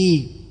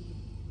 he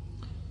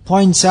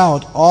points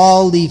out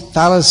all the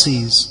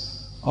fallacies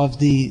of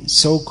the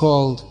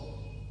so-called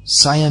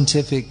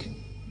scientific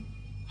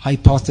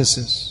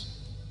hypothesis.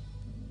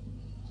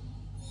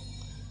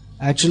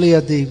 Actually,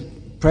 at the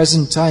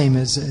present time,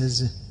 it's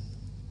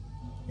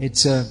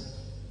a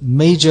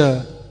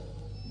major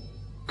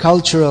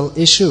cultural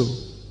issue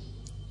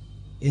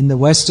in the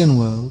Western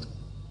world,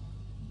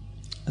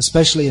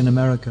 especially in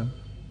America,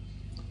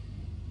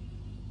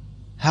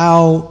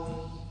 how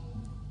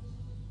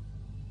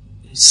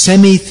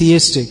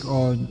semi-theistic,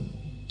 or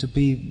to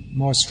be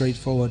more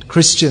straightforward,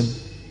 Christian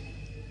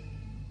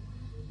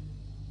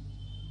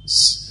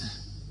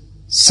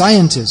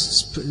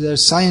scientists, there are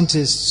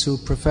scientists who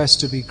profess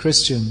to be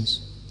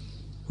Christians,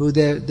 who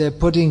they're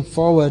putting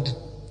forward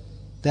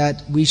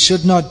that we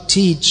should not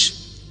teach,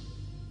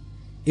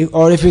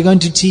 or if we're going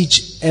to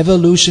teach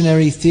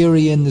evolutionary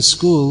theory in the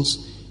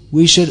schools,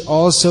 we should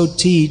also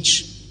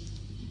teach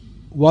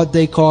what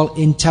they call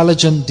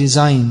intelligent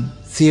design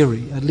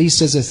theory, at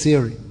least as a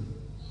theory.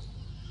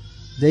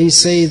 They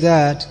say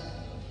that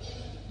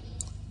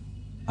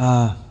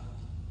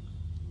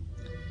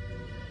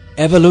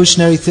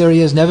evolutionary theory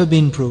has never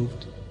been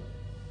proved.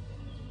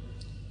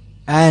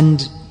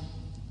 And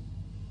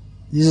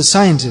these are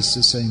scientists who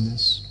are saying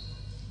this,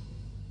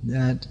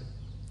 that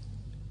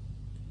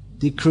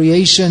the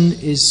creation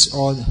is,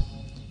 or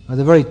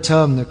the very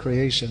term the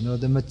creation, or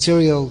the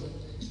material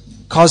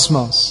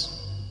cosmos,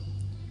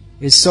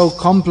 is so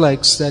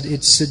complex that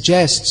it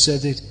suggests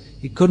that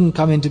it couldn't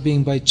come into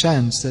being by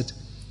chance, that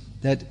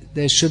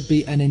there should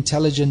be an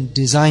intelligent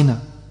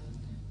designer.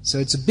 So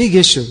it's a big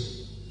issue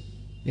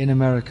in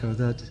America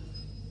that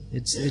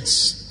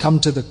it's come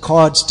to the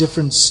courts,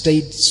 different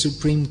state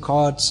supreme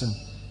courts, and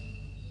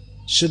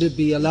should it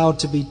be allowed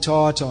to be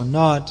taught or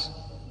not?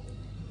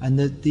 And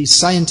the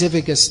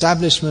scientific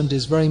establishment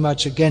is very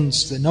much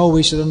against that. No,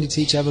 we should only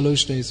teach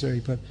evolutionary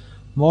theory. But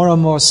more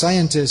and more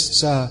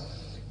scientists are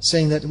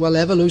saying that, well,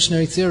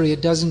 evolutionary theory,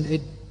 it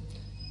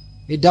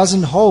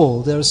doesn't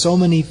hold. There are so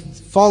many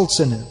faults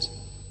in it.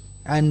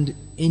 And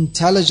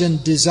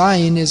intelligent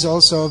design is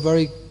also a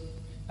very,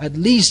 at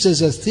least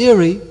as a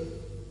theory,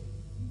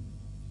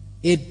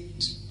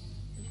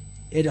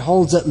 it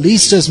holds at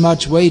least as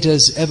much weight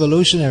as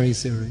evolutionary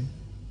theory.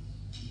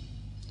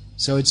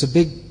 So it's a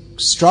big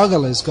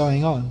struggle is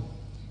going on.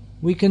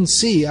 We can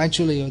see,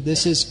 actually,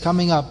 this is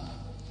coming up.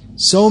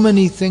 So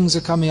many things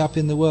are coming up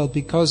in the world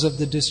because of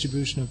the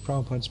distribution of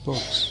Prabhupada's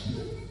books.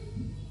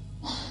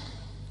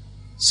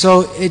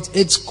 So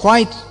it's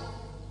quite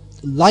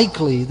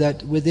likely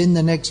that within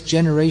the next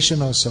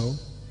generation or so,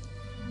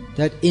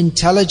 that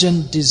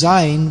intelligent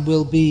design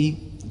will be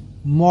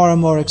more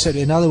and more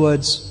accepted. In other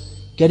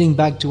words, getting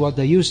back to what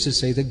they used to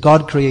say, that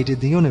God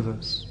created the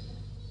universe,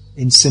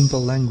 in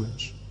simple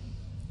language.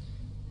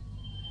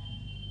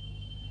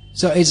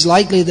 So it's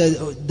likely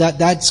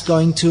that's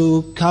going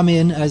to come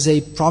in as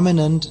a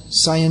prominent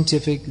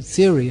scientific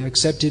theory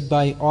accepted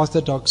by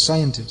orthodox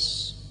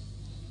scientists.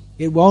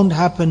 It won't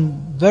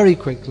happen very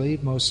quickly,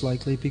 most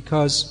likely,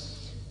 because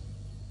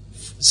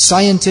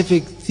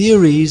scientific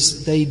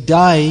theories, they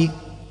die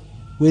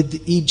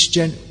with each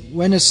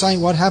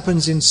what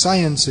happens in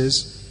science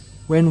is,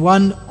 when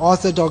one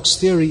orthodox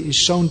theory is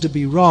shown to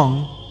be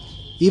wrong,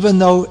 even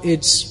though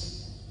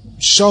it's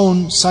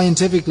shown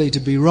scientifically to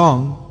be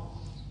wrong,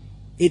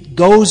 it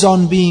goes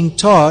on being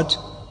taught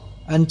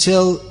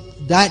until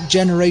that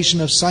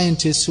generation of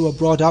scientists who are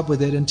brought up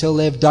with it, until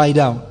they've died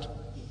out.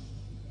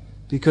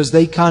 Because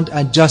they can't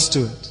adjust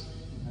to it.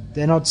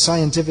 They're not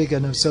scientific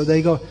enough, so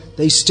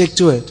they stick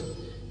to it.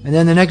 And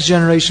then the next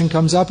generation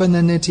comes up and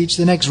then they teach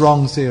the next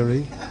wrong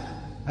theory.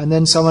 And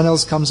then someone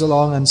else comes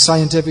along and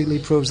scientifically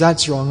proves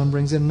that's wrong and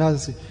brings in another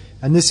thing.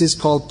 And this is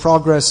called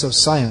progress of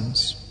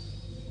science.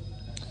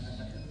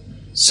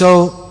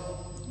 So,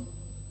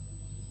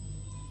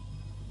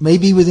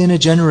 maybe within a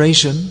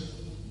generation,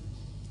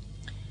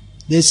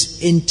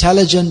 this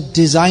intelligent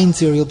design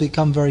theory will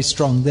become very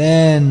strong.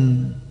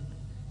 Then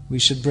we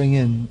should bring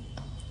in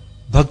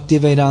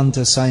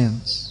Bhaktivedanta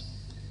science.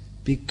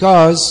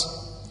 Because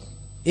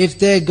if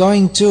they're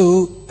going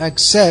to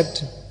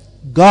accept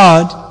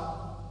God,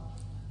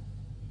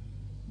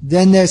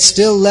 then they're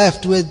still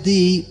left with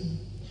the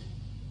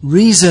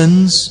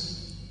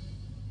reasons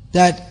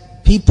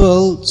that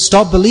people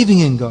stop believing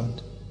in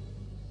God.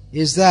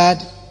 Is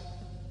that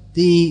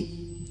the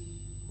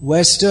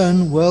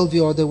Western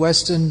worldview or the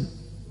Western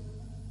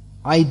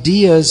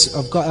ideas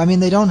of God, I mean,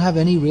 they don't have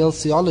any real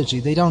theology.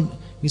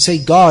 You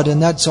say God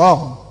and that's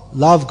all.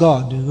 Love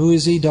God. Who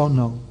is He? Don't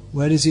know.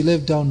 Where does He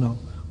live? Don't know.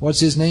 What's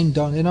His name?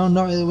 Don't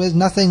know. There's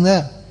nothing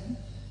there.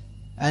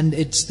 And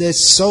they're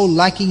so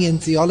lacking in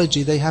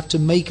theology, they have to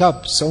make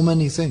up so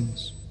many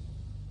things.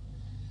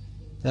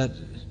 That,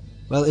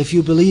 well, if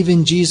you believe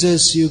in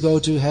Jesus, you go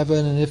to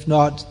heaven, and if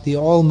not, the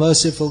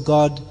all-merciful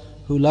God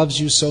who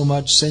loves you so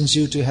much sends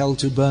you to hell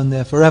to burn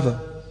there forever.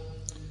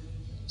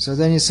 So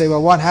then you say,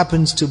 well, what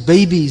happens to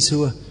babies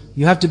you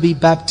have to be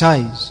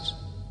baptized?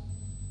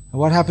 And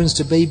what happens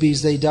to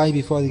babies? They die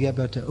before they get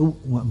baptized.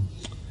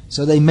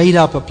 So they made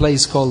up a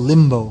place called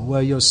limbo,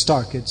 where you're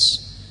stuck.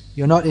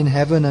 You're not in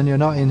heaven and you're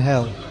not in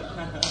hell.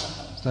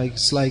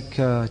 It's like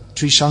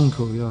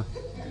Trishanku. You're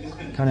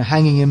kind of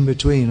hanging in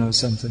between or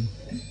something.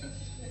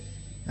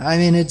 I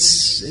mean,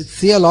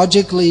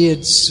 theologically,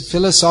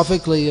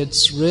 philosophically,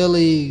 it's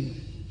really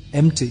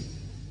empty.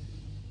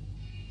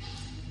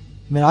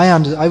 I mean,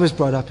 I was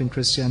brought up in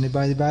Christianity.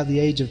 By about the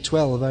age of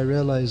 12, I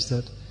realized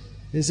that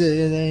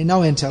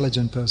no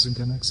intelligent person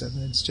can accept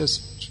it. It's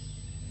just,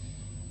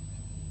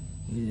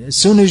 as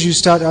soon as you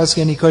start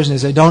asking any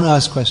questions, they say, don't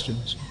ask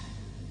questions.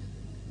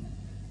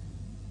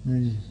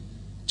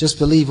 Just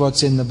believe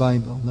what's in the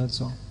Bible,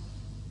 that's all.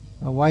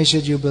 Well, why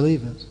should you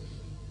believe it?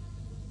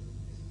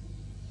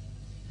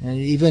 And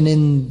even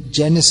in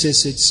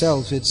Genesis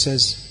itself, it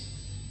says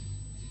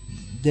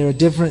there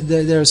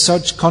are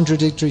such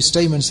contradictory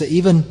statements that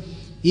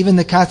even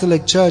the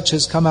Catholic Church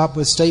has come up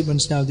with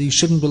statements now that you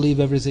shouldn't believe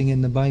everything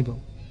in the Bible.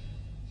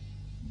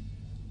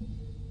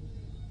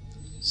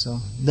 So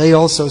they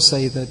also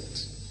say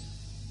that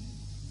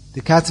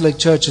the Catholic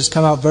Church has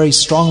come out very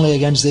strongly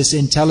against this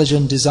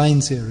intelligent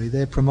design theory.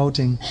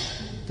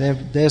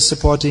 They're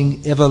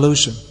supporting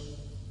evolution.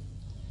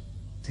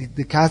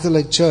 The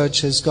Catholic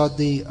Church has got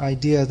the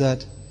idea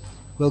that,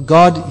 well,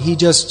 God, He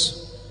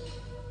just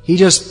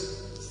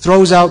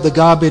throws out the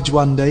garbage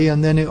one day,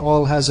 and then it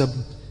all has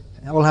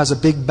a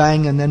big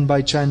bang, and then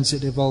by chance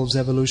it evolves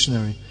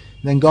evolutionary.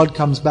 And then God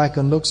comes back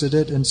and looks at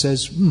it and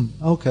says,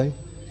 okay.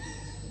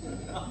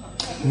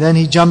 And then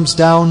He jumps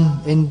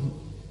down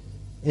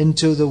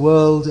into the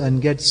world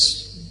and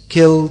gets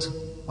killed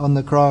on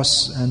the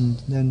cross, and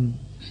then,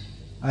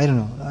 I don't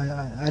know.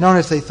 I don't know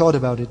if they thought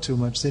about it too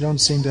much. They don't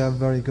seem to have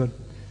very good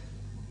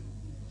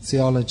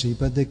theology.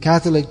 But the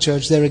Catholic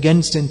Church, they're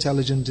against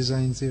intelligent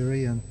design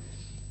theory, and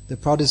the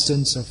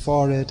Protestants are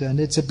for it, and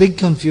it's a big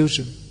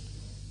confusion.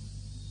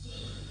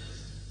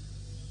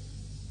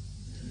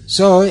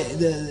 So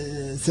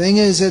the thing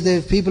is that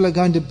if people are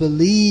going to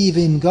believe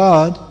in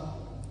God,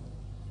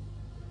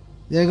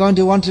 they're going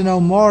to want to know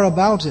more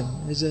about Him.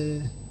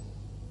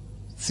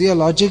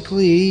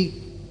 Theologically,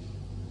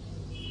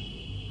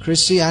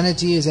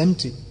 Christianity is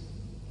empty.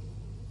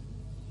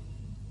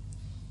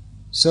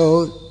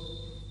 So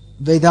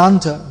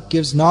Vedanta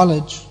gives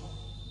knowledge.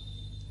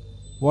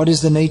 What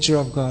is the nature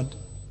of God?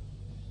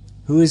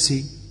 Who is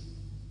He?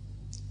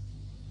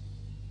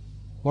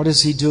 What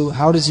does He do?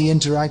 How does He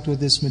interact with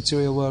this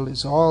material world?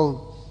 It's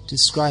all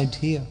described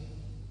here.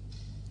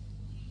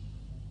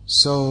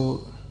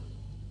 So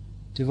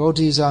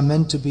devotees are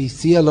meant to be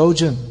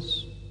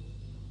theologians,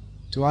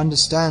 to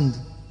understand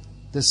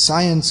the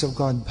science of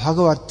God,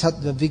 Bhagavat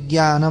Tattva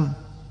Vijnanam,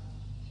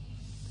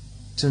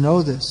 to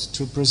know this,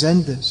 to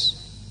present this,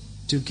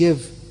 to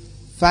give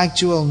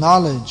factual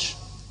knowledge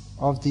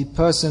of the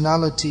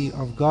personality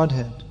of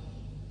Godhead.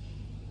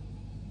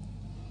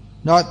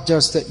 Not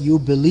just that you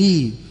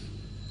believe,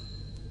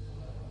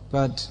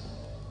 but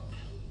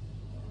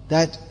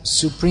that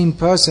Supreme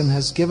Person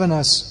has given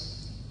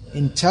us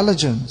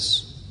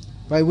intelligence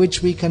by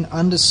which we can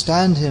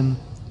understand Him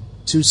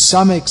to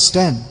some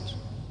extent.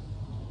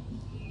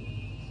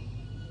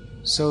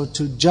 So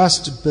to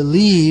just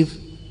believe,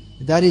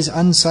 that is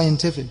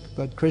unscientific,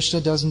 but Krishna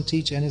doesn't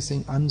teach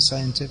anything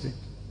unscientific.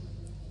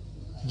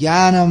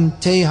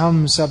 Jnanam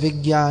teham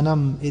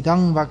savijnanam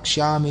idang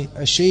vakshyami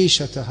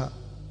asheshataha.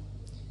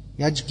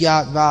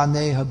 Yajgyatva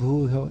neha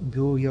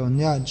bhuyo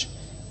nyaj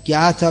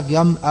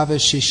gyatavyam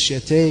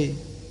avashishyate.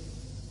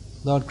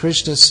 Lord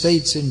Krishna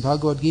states in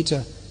Bhagavad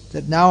Gita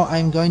that now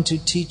I'm going to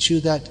teach you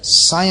that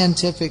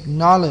scientific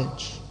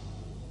knowledge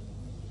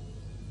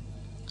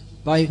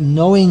by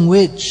knowing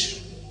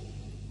which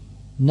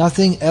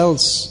nothing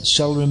else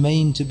shall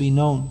remain to be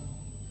known.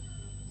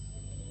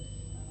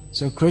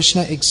 So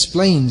Krishna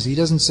explains. He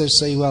doesn't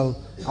say,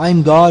 well,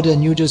 I'm God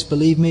and you just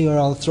believe me or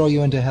I'll throw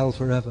you into hell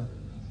forever.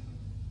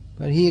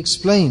 But he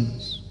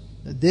explains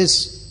that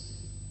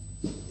this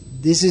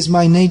is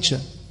my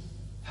nature.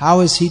 How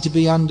is he to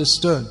be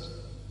understood?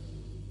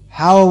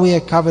 How are we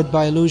covered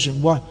by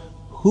illusion?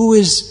 Who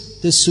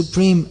is the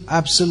supreme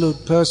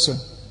absolute person?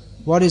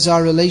 What is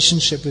our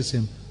relationship with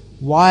him?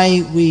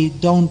 Why we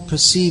don't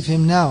perceive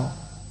him now?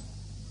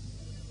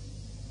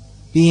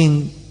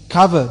 Being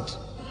covered.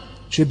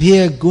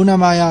 Tribhir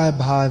gunamaya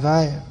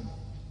bhavaya.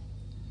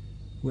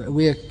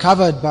 We are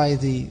covered by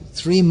the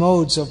three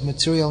modes of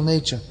material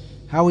nature.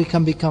 How we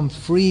can become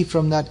free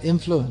from that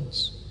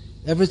influence.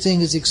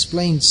 Everything is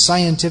explained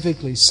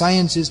scientifically.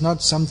 Science is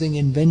not something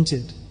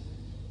invented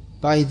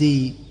by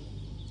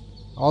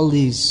all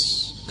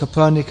these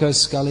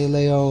Copernicus,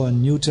 Galileo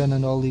and Newton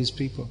and all these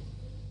people.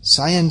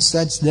 Science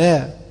that's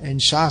there in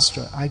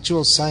Shastra,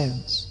 actual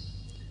science.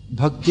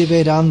 Bhakti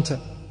Vedanta.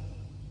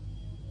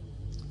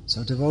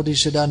 So devotees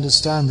should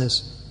understand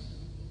this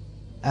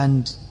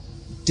and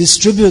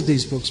distribute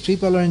these books.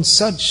 People are in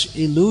such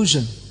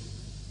illusion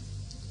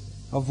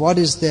of what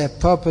is their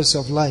purpose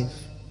of life.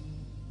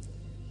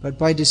 But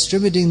by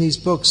distributing these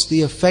books,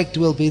 the effect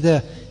will be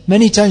there.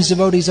 Many times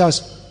devotees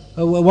ask,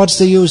 what's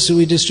the use?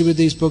 We distribute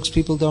these books,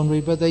 people don't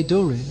read, but they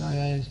do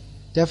read.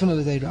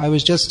 Definitely they do. I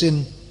was just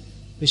in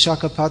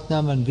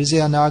Visakhapatnam and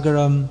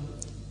Vizianagaram,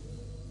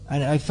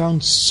 and I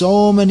found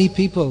so many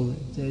people,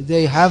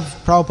 they have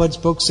Prabhupada's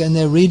books and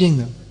they're reading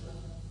them.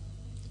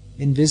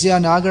 In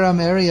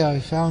Vizianagaram area, I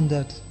found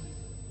that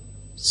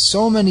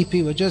so many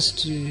people,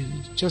 just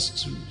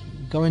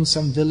go in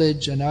some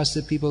village and ask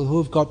the people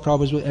who have got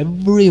Prabhupada's book,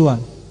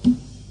 everyone.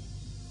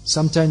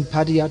 Sometimes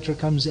Padayatra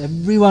comes,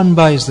 everyone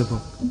buys the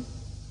book.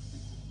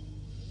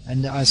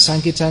 And our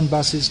Sankirtan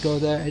buses go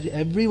there,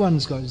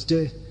 everyone's got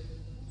it.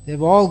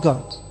 They've all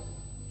got.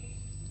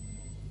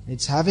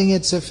 It's having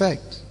its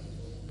effect,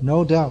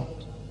 no doubt.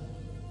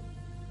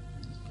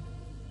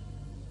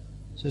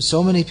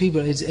 So many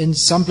people, it's in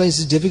some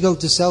places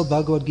difficult to sell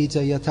Bhagavad Gita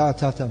yatha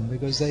tatam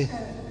because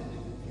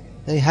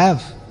they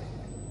have.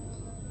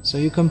 So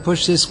you can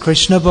push this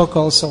Krishna book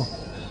also.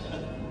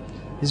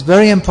 It's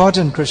very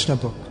important, Krishna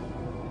book.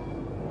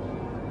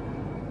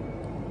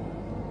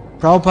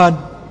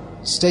 Prabhupada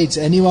states,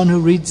 anyone who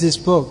reads this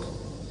book,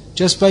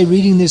 just by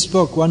reading this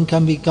book, one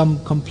can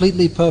become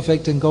completely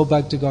perfect and go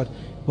back to God.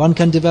 One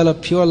can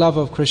develop pure love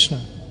of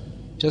Krishna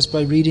just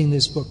by reading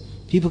this book.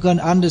 People can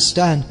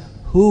understand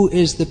who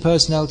is the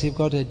personality of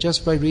Godhead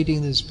just by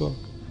reading this book.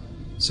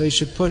 So you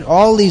should put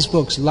all these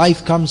books,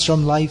 Life Comes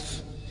from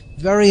Life,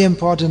 very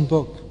important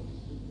book,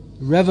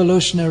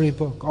 revolutionary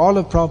book, all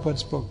of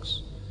Prabhupada's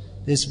books.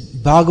 This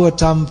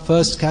Bhagavatam,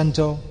 first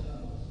canto.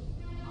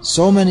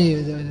 So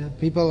many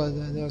people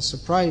are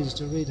surprised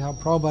to read how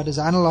Prabhupada has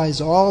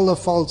analyzed all the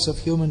faults of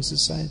human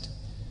society.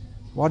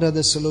 What are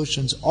the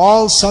solutions?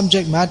 All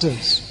subject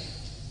matters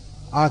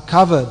are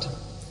covered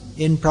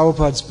in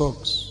Prabhupada's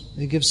books.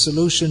 They give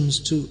solutions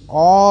to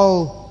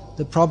all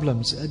the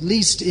problems, at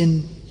least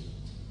in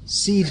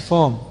seed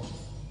form.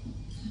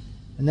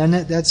 And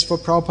then that's for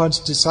Prabhupada's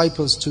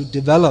disciples to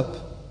develop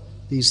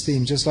these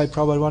themes, just like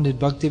Prabhupada wanted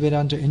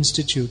Bhaktivedanta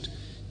Institute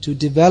to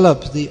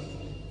develop the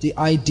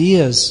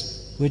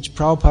ideas which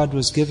Prabhupada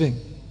was giving.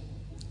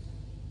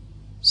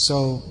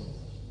 So,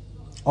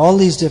 all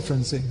these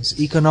different things,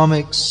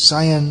 economics,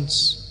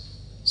 science,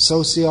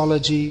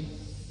 sociology,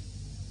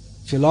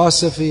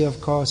 philosophy,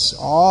 of course,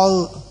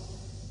 all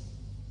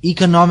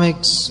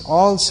economics,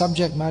 all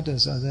subject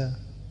matters are there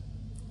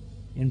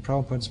in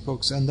Prabhupada's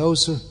books. And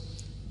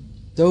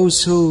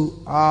those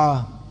who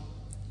are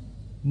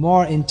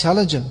more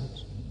intelligent,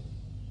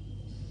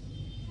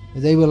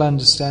 they will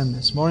understand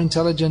this. More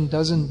intelligent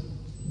doesn't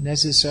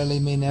necessarily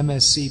mean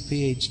MSc,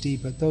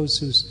 PhD, but those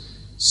whose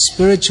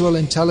spiritual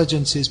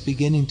intelligence is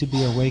beginning to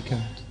be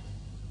awakened.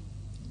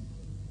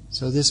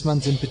 So this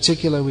month in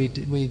particular we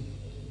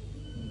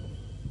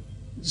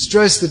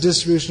stress the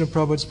distribution of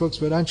Prabhupada's books,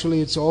 but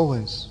actually it's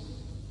always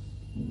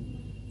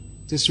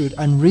distribute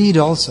and read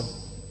also.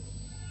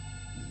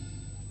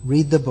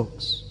 Read the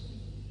books.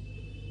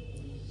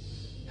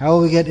 How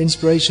will we get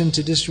inspiration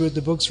to distribute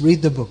the books?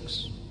 Read the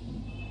books.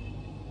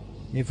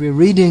 If we're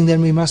reading,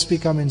 then we must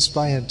become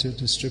inspired to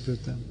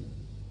distribute them.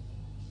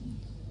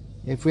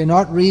 If we're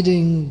not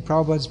reading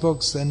Prabhupada's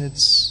books, then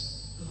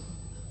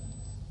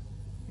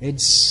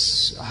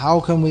it's how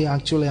can we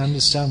actually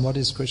understand what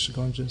is Krishna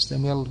consciousness?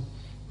 Then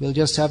we'll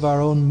just have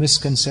our own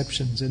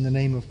misconceptions in the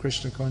name of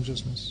Krishna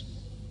consciousness.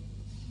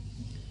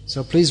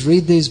 So please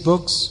read these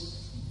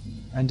books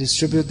and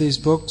distribute these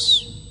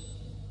books.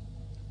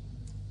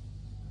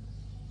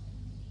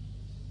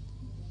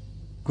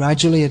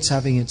 Gradually it's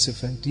having its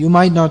effect. You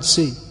might not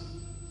see,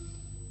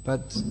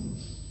 but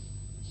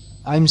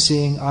I'm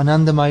seeing,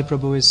 Anandamai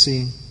Prabhu is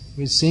seeing.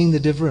 We're seeing the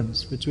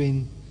difference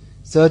between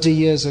 30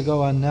 years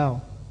ago and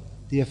now.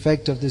 The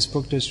effect of this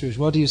book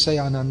distribution. What do you say,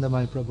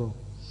 Anandamai Prabhu?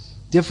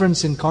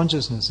 Difference in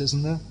consciousness,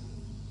 isn't there?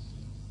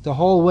 The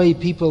whole way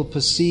people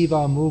perceive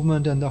our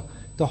movement and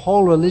the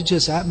whole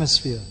religious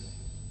atmosphere.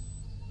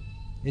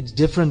 It's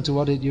different to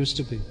what it used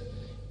to be.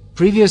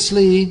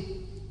 Previously,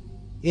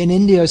 in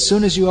India, as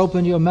soon as you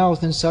open your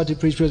mouth and start to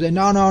preach, people say,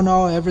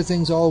 no,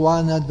 everything's all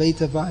one,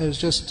 Advaita. It was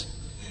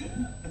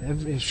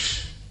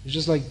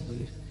just like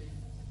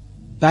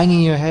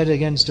banging your head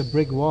against a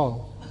brick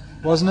wall,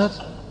 wasn't it?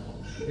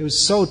 It was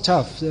so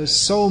tough. It was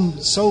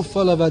so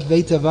full of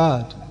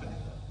Advaitavad.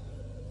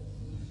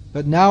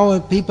 But now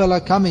people are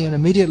coming, and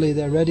immediately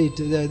they're ready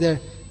to.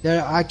 They're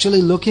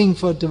actually looking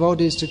for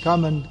devotees to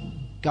come and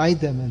guide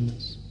them in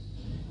this.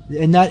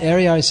 In that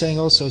area, I'm saying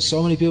also,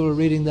 so many people are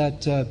reading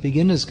that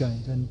beginner's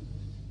guide and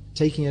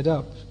taking it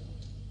up.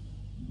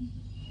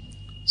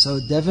 So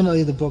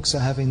definitely the books are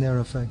having their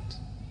effect.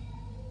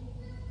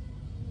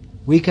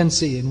 We can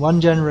see, in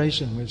one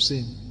generation we've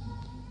seen.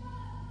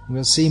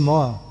 We'll see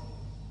more.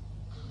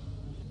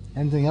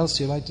 Anything else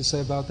you'd like to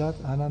say about that,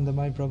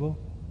 Anandamai Prabhu?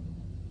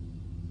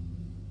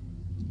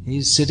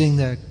 He's sitting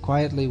there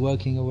quietly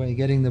working away,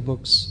 getting the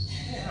books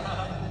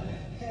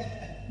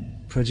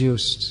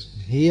produced.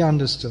 He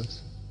understood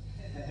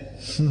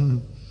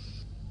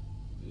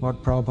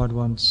what Prabhupada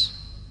wants.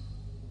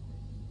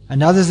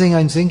 Another thing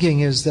I'm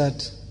thinking is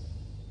that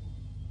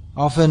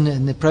often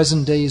in the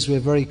present days we're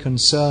very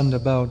concerned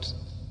about,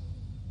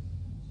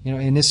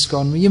 in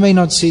ISKCON, you may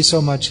not see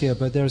so much here,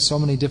 but there are so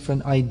many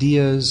different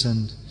ideas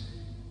and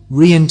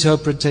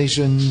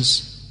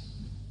reinterpretations,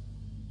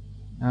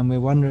 and we're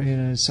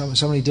wondering,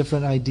 so many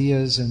different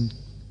ideas and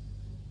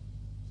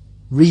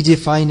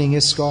redefining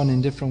ISKCON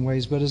in different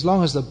ways. But as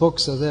long as the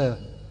books are there,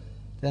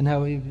 then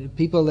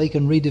they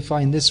can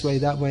redefine this way,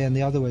 that way, and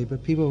the other way.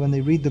 But people, when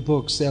they read the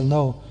books, they'll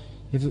know.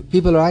 If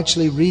people are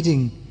actually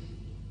reading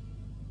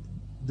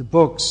the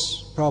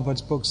books,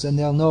 Prabhupada's books, then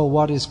they'll know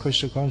what is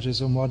Krishna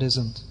consciousness and what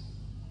isn't.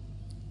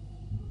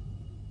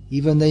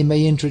 Even they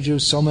may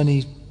introduce so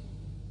many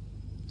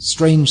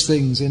strange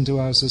things into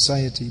our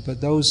society,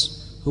 but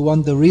those who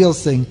want the real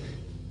thing,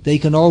 they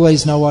can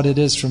always know what it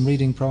is from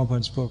reading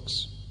Prabhupada's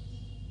books.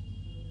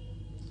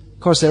 Of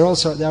course, there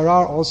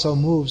are also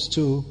moves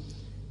to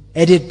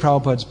edit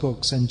Prabhupada's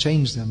books and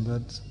change them,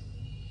 but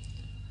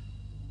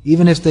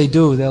even if they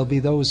do, there'll be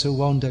those who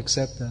won't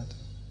accept that.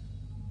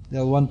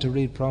 They'll want to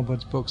read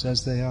Prabhupada's books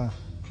as they are.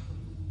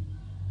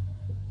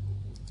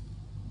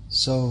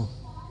 So,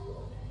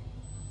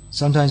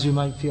 sometimes we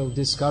might feel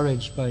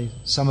discouraged by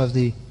some of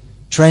the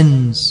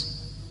trends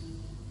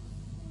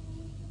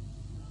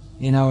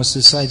in our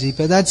society,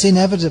 but that's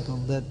inevitable,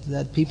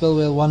 that people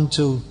will want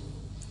to,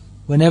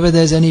 whenever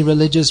there's any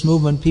religious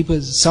movement,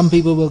 some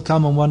people will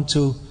come and want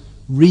to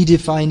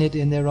redefine it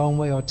in their own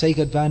way or take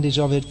advantage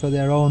of it for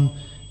their own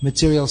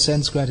material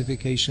sense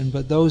gratification.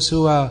 But those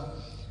who are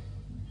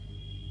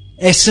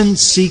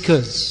essence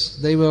seekers,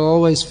 they will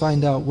always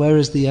find out where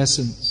is the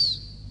essence.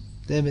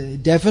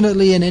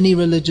 Definitely in any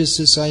religious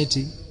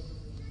society,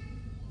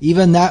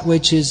 even that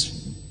which is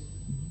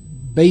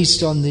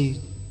based on the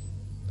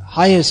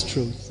highest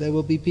truth, there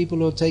will be people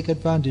who will take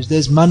advantage.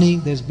 There's money,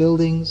 there's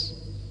buildings,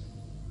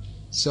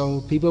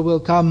 so people will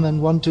come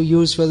and want to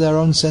use for their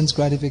own sense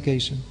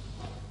gratification.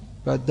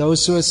 But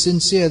those who are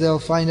sincere, they'll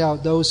find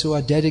out those who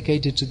are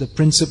dedicated to the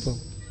principle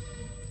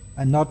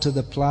and not to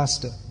the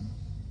plaster,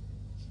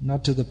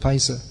 not to the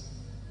paisa.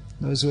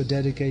 Those who are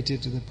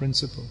dedicated to the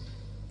principle.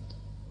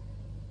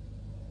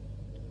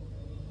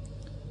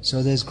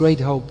 So there's great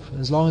hope.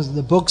 As long as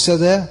the books are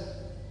there,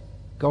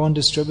 go on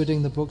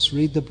distributing the books,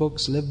 read the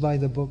books, live by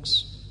the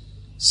books.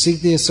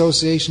 Seek the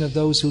association of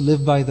those who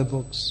live by the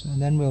books,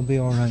 and then we'll be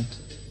all right.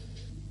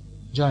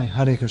 Jai,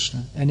 Hare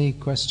Krishna. Any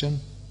question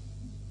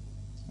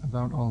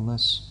about all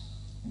this?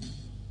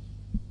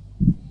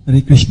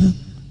 Hare Krishna.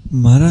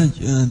 Maharaj,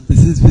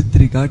 this is with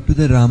regard to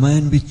the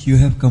Ramayana which you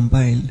have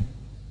compiled.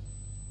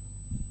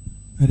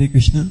 Hare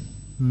Krishna.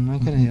 I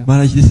can hear.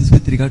 Maharaj, this is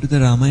with regard to the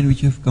Ramayana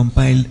which you have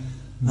compiled.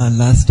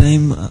 Last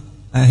time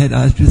I had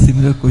asked you a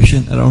similar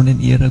question around an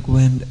year ago,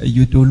 and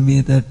you told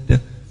me that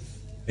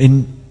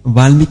in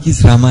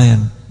Valmiki's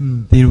Ramayana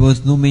there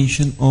was no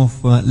mention of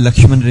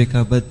Lakshman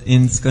Rekha, but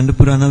in Skanda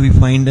Purana we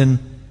find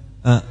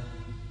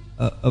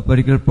a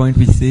particular point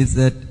which says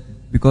that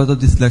because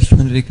of this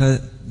Lakshman Rekha,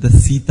 the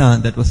Sita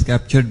that was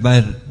captured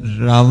by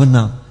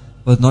Ravana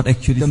was not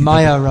actually the Sita.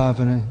 Maya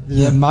Ravana,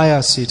 the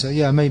Maya Sita,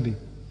 yeah, maybe.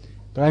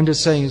 But I'm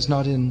just saying it's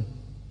not in.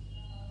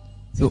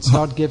 So it's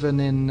not given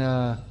in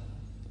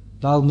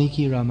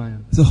Valmiki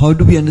Ramayana. So how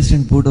do we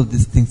understand both of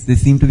these things? They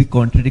seem to be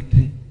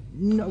contradictory.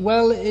 No,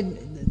 well,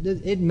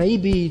 it may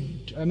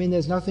be. I mean,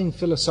 there's nothing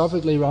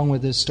philosophically wrong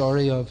with this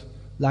story of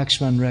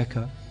Lakshman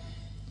Rekha,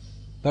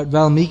 but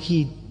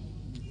Valmiki,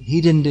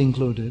 he didn't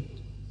include it.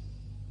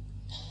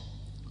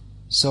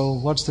 So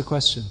what's the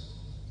question?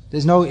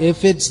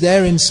 If it's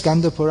there in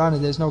Skanda Purana,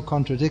 there's no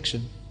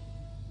contradiction.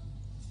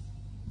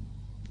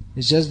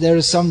 It's just there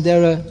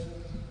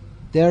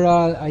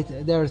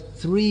are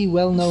three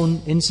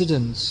well-known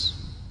incidents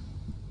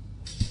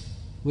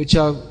which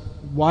are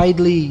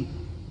widely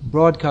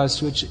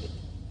broadcast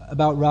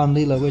about Ram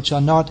Leela, which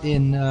are not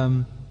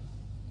in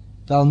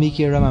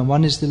Valmiki Ramayana.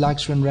 One is the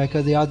Lakshman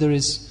Rekha, the other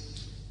is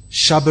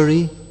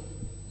Shabari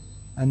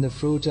and the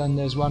fruit, and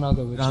there's one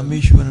other.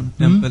 Rameshwaram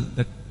temple,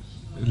 that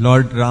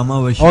Lord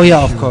Rama worshipping. Oh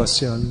yeah, of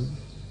course, yeah.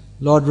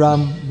 Lord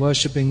Ram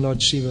worshipping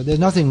Lord Shiva. There's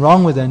nothing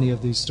wrong with any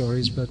of these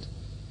stories, but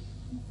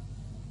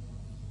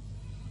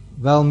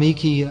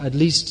Valmiki, at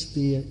least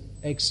the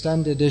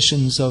extant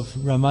editions of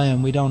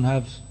Ramayana, we don't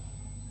have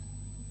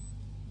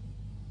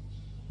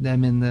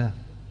them in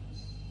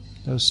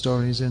those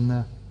stories in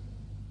there.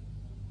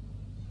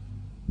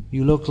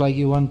 You look like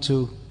you want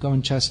to go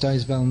and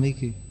chastise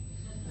Valmiki.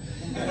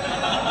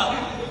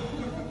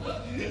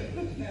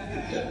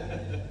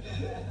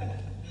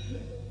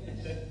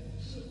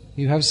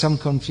 You have some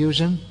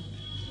confusion?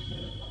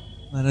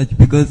 Maharaj,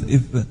 because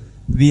if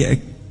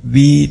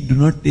we do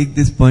not take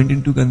this point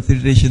into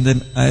consideration,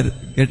 then I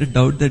get a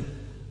doubt that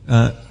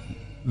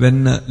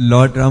when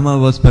Lord Rama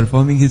was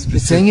performing his The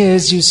thing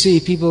is, you see,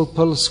 people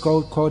pull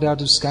quote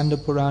out of Skanda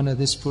Purana,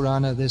 this,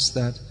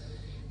 that.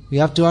 We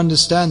have to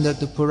understand that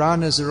the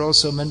Puranas are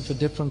also meant for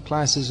different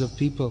classes of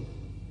people.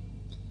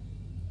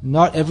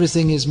 Not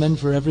everything is meant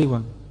for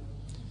everyone.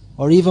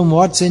 Or even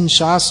what's in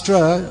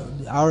Shastra,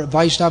 our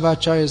Vaishnava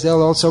Acharyas,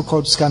 they'll also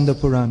quote Skanda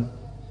Purana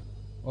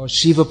or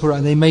Shiva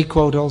Purana, they may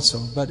quote also,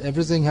 but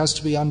everything has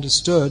to be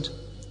understood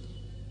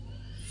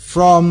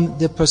from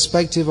the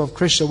perspective of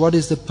Krishna. What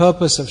is the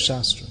purpose of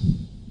Shastra?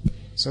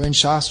 So in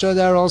Shastra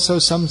there are also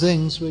some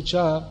things which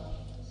are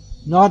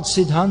not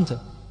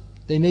Siddhanta.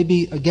 They may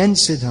be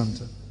against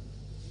Siddhanta.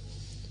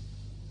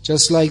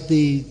 Just like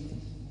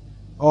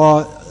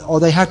or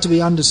they have to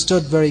be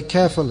understood very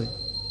carefully.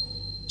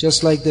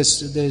 Just like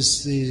this,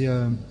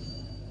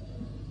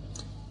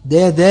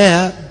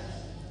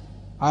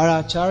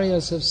 our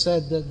acharyas have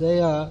said that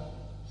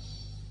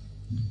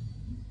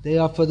they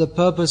are for the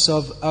purpose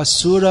of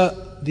asura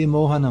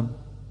vimohanam,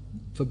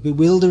 for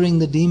bewildering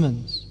the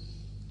demons.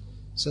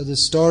 So the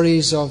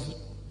stories of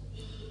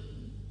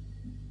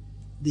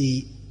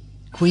the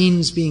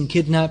queens being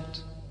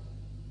kidnapped,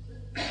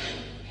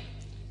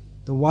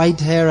 the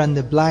white hair and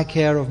the black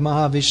hair of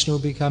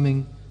Mahavishnu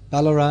becoming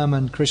Balaram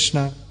and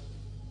Krishna.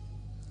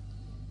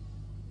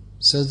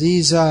 So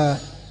these are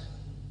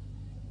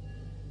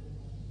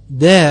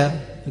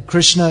there,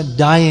 Krishna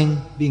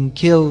dying, being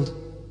killed.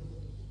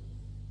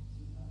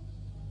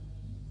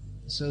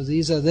 So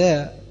these are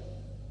there.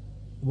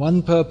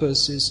 One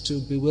purpose is to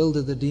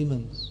bewilder the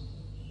demons.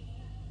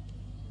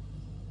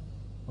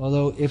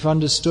 Although if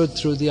understood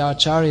through the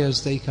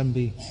acharyas, they can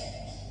be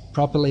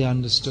properly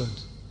understood.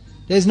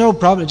 There's no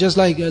problem, just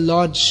like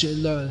Lord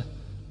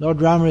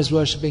Rama is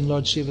worshipping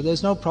Lord Shiva,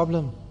 there's no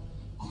problem.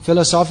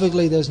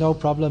 Philosophically, there's no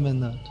problem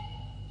in that.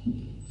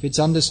 If it's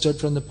understood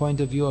from the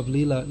point of view of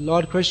Leela.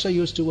 Lord Krishna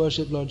used to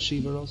worship Lord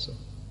Shiva also.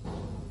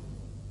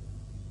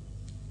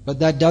 But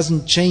that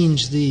doesn't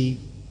change the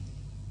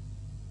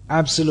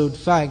absolute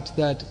fact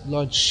that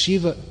Lord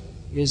Shiva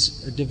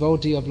is a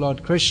devotee of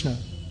Lord Krishna.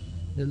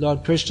 That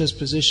Lord Krishna's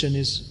position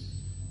is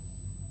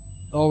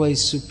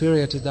always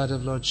superior to that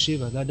of Lord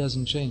Shiva. That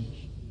doesn't change.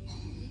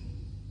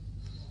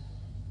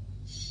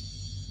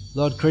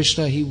 Lord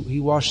Krishna, he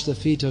washed the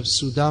feet of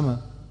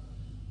Sudama.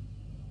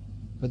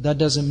 But that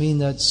doesn't mean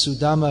that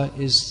Sudama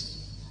is...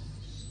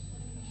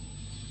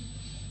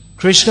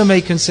 Krishna may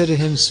consider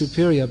him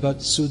superior, but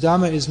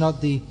Sudama is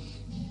not the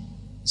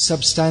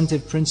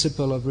substantive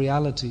principle of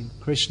reality.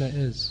 Krishna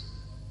is.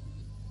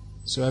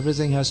 So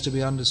everything has to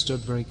be understood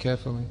very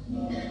carefully.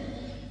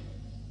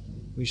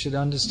 We should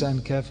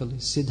understand carefully.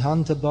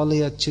 Siddhanta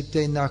baliya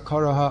chitte na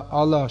karaha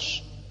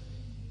alash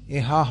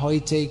eha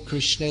hoite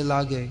Krishna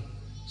lage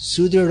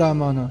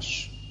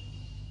sudiramanash.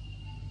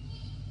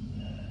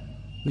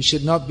 We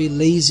should not be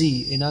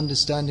lazy in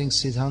understanding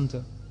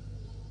Siddhanta.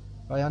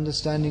 By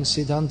understanding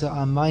Siddhanta,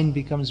 our mind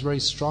becomes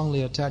very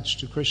strongly attached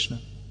to Krishna.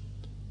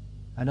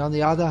 And on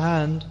the other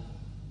hand,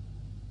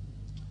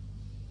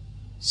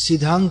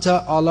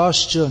 Siddhanta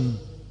alashjun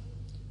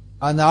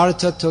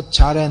anartha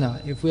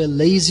totcharana. If we're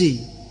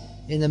lazy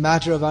in the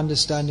matter of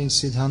understanding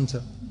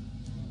Siddhanta,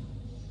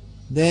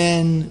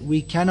 then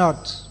we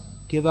cannot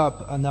give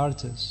up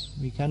anarthas.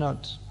 We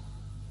cannot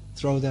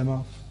throw them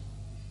off.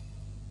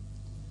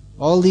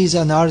 All these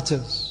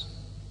anarthas,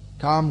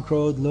 kam,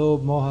 krodh,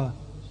 lobh, moha,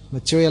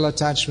 material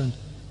attachment,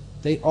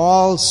 they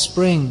all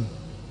spring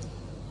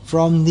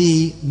from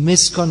the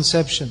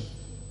misconception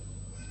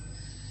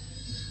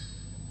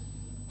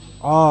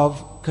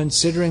of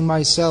considering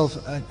myself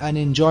an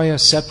enjoyer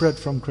separate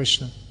from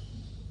Krishna.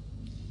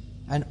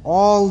 And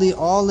all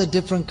the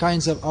different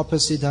kinds of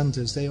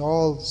apasiddhantas, they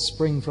all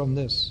spring from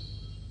this.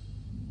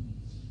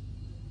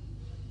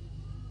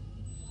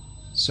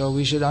 So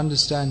we should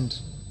understand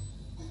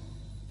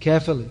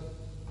carefully.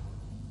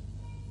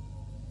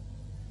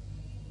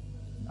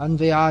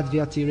 Anvayad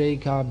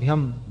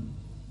vyatirekabhyam.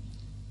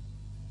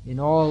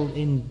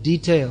 In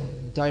detail,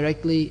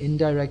 directly,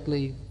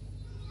 indirectly,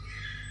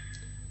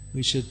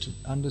 we should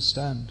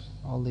understand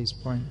all these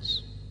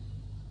points.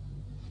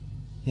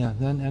 Yeah,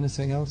 then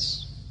anything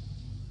else?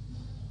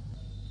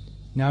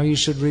 Now you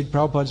should read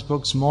Prabhupada's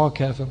books more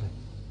carefully.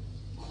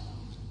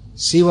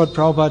 See what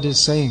Prabhupada is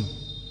saying.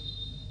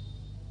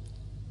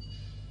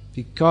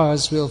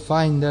 Because we'll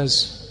find there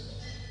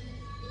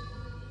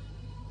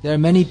are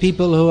many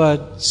people who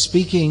are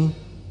speaking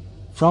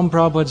from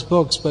Prabhupada's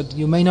books, but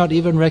you may not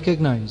even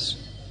recognize.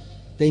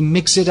 They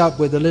mix it up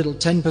with a little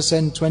 10%,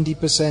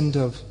 20%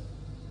 of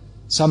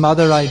some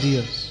other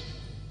ideas.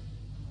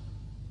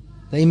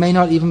 They may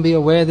not even be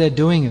aware they're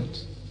doing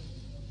it.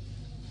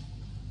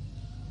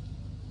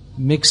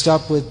 Mixed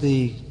up with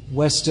the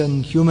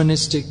Western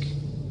humanistic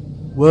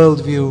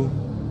worldview,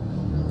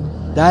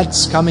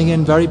 that's coming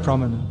in very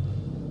prominent.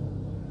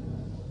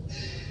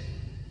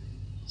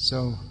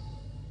 So,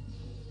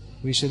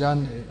 we should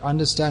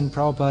understand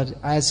Prabhupada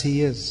as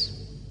he is,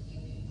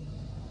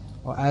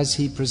 or as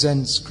he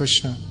presents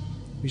Krishna.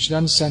 We should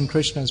understand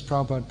Krishna as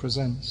Prabhupada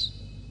presents.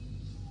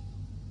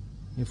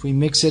 If we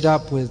mix it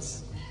up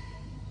with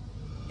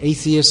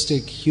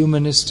atheistic,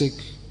 humanistic,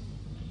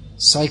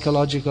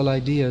 psychological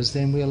ideas,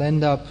 then we'll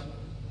end up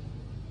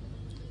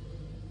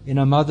in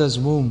a mother's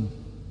womb.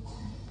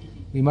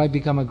 We might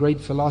become a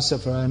great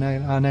philosopher in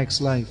our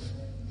next life.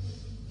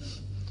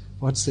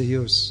 What's the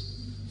use?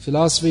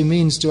 Philosophy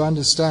means to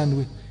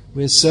understand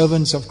we're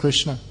servants of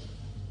Krishna.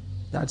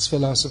 That's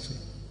philosophy.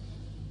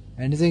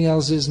 Anything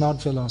else is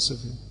not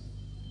philosophy.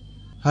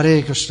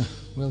 Hare Krishna.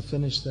 We'll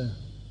finish there.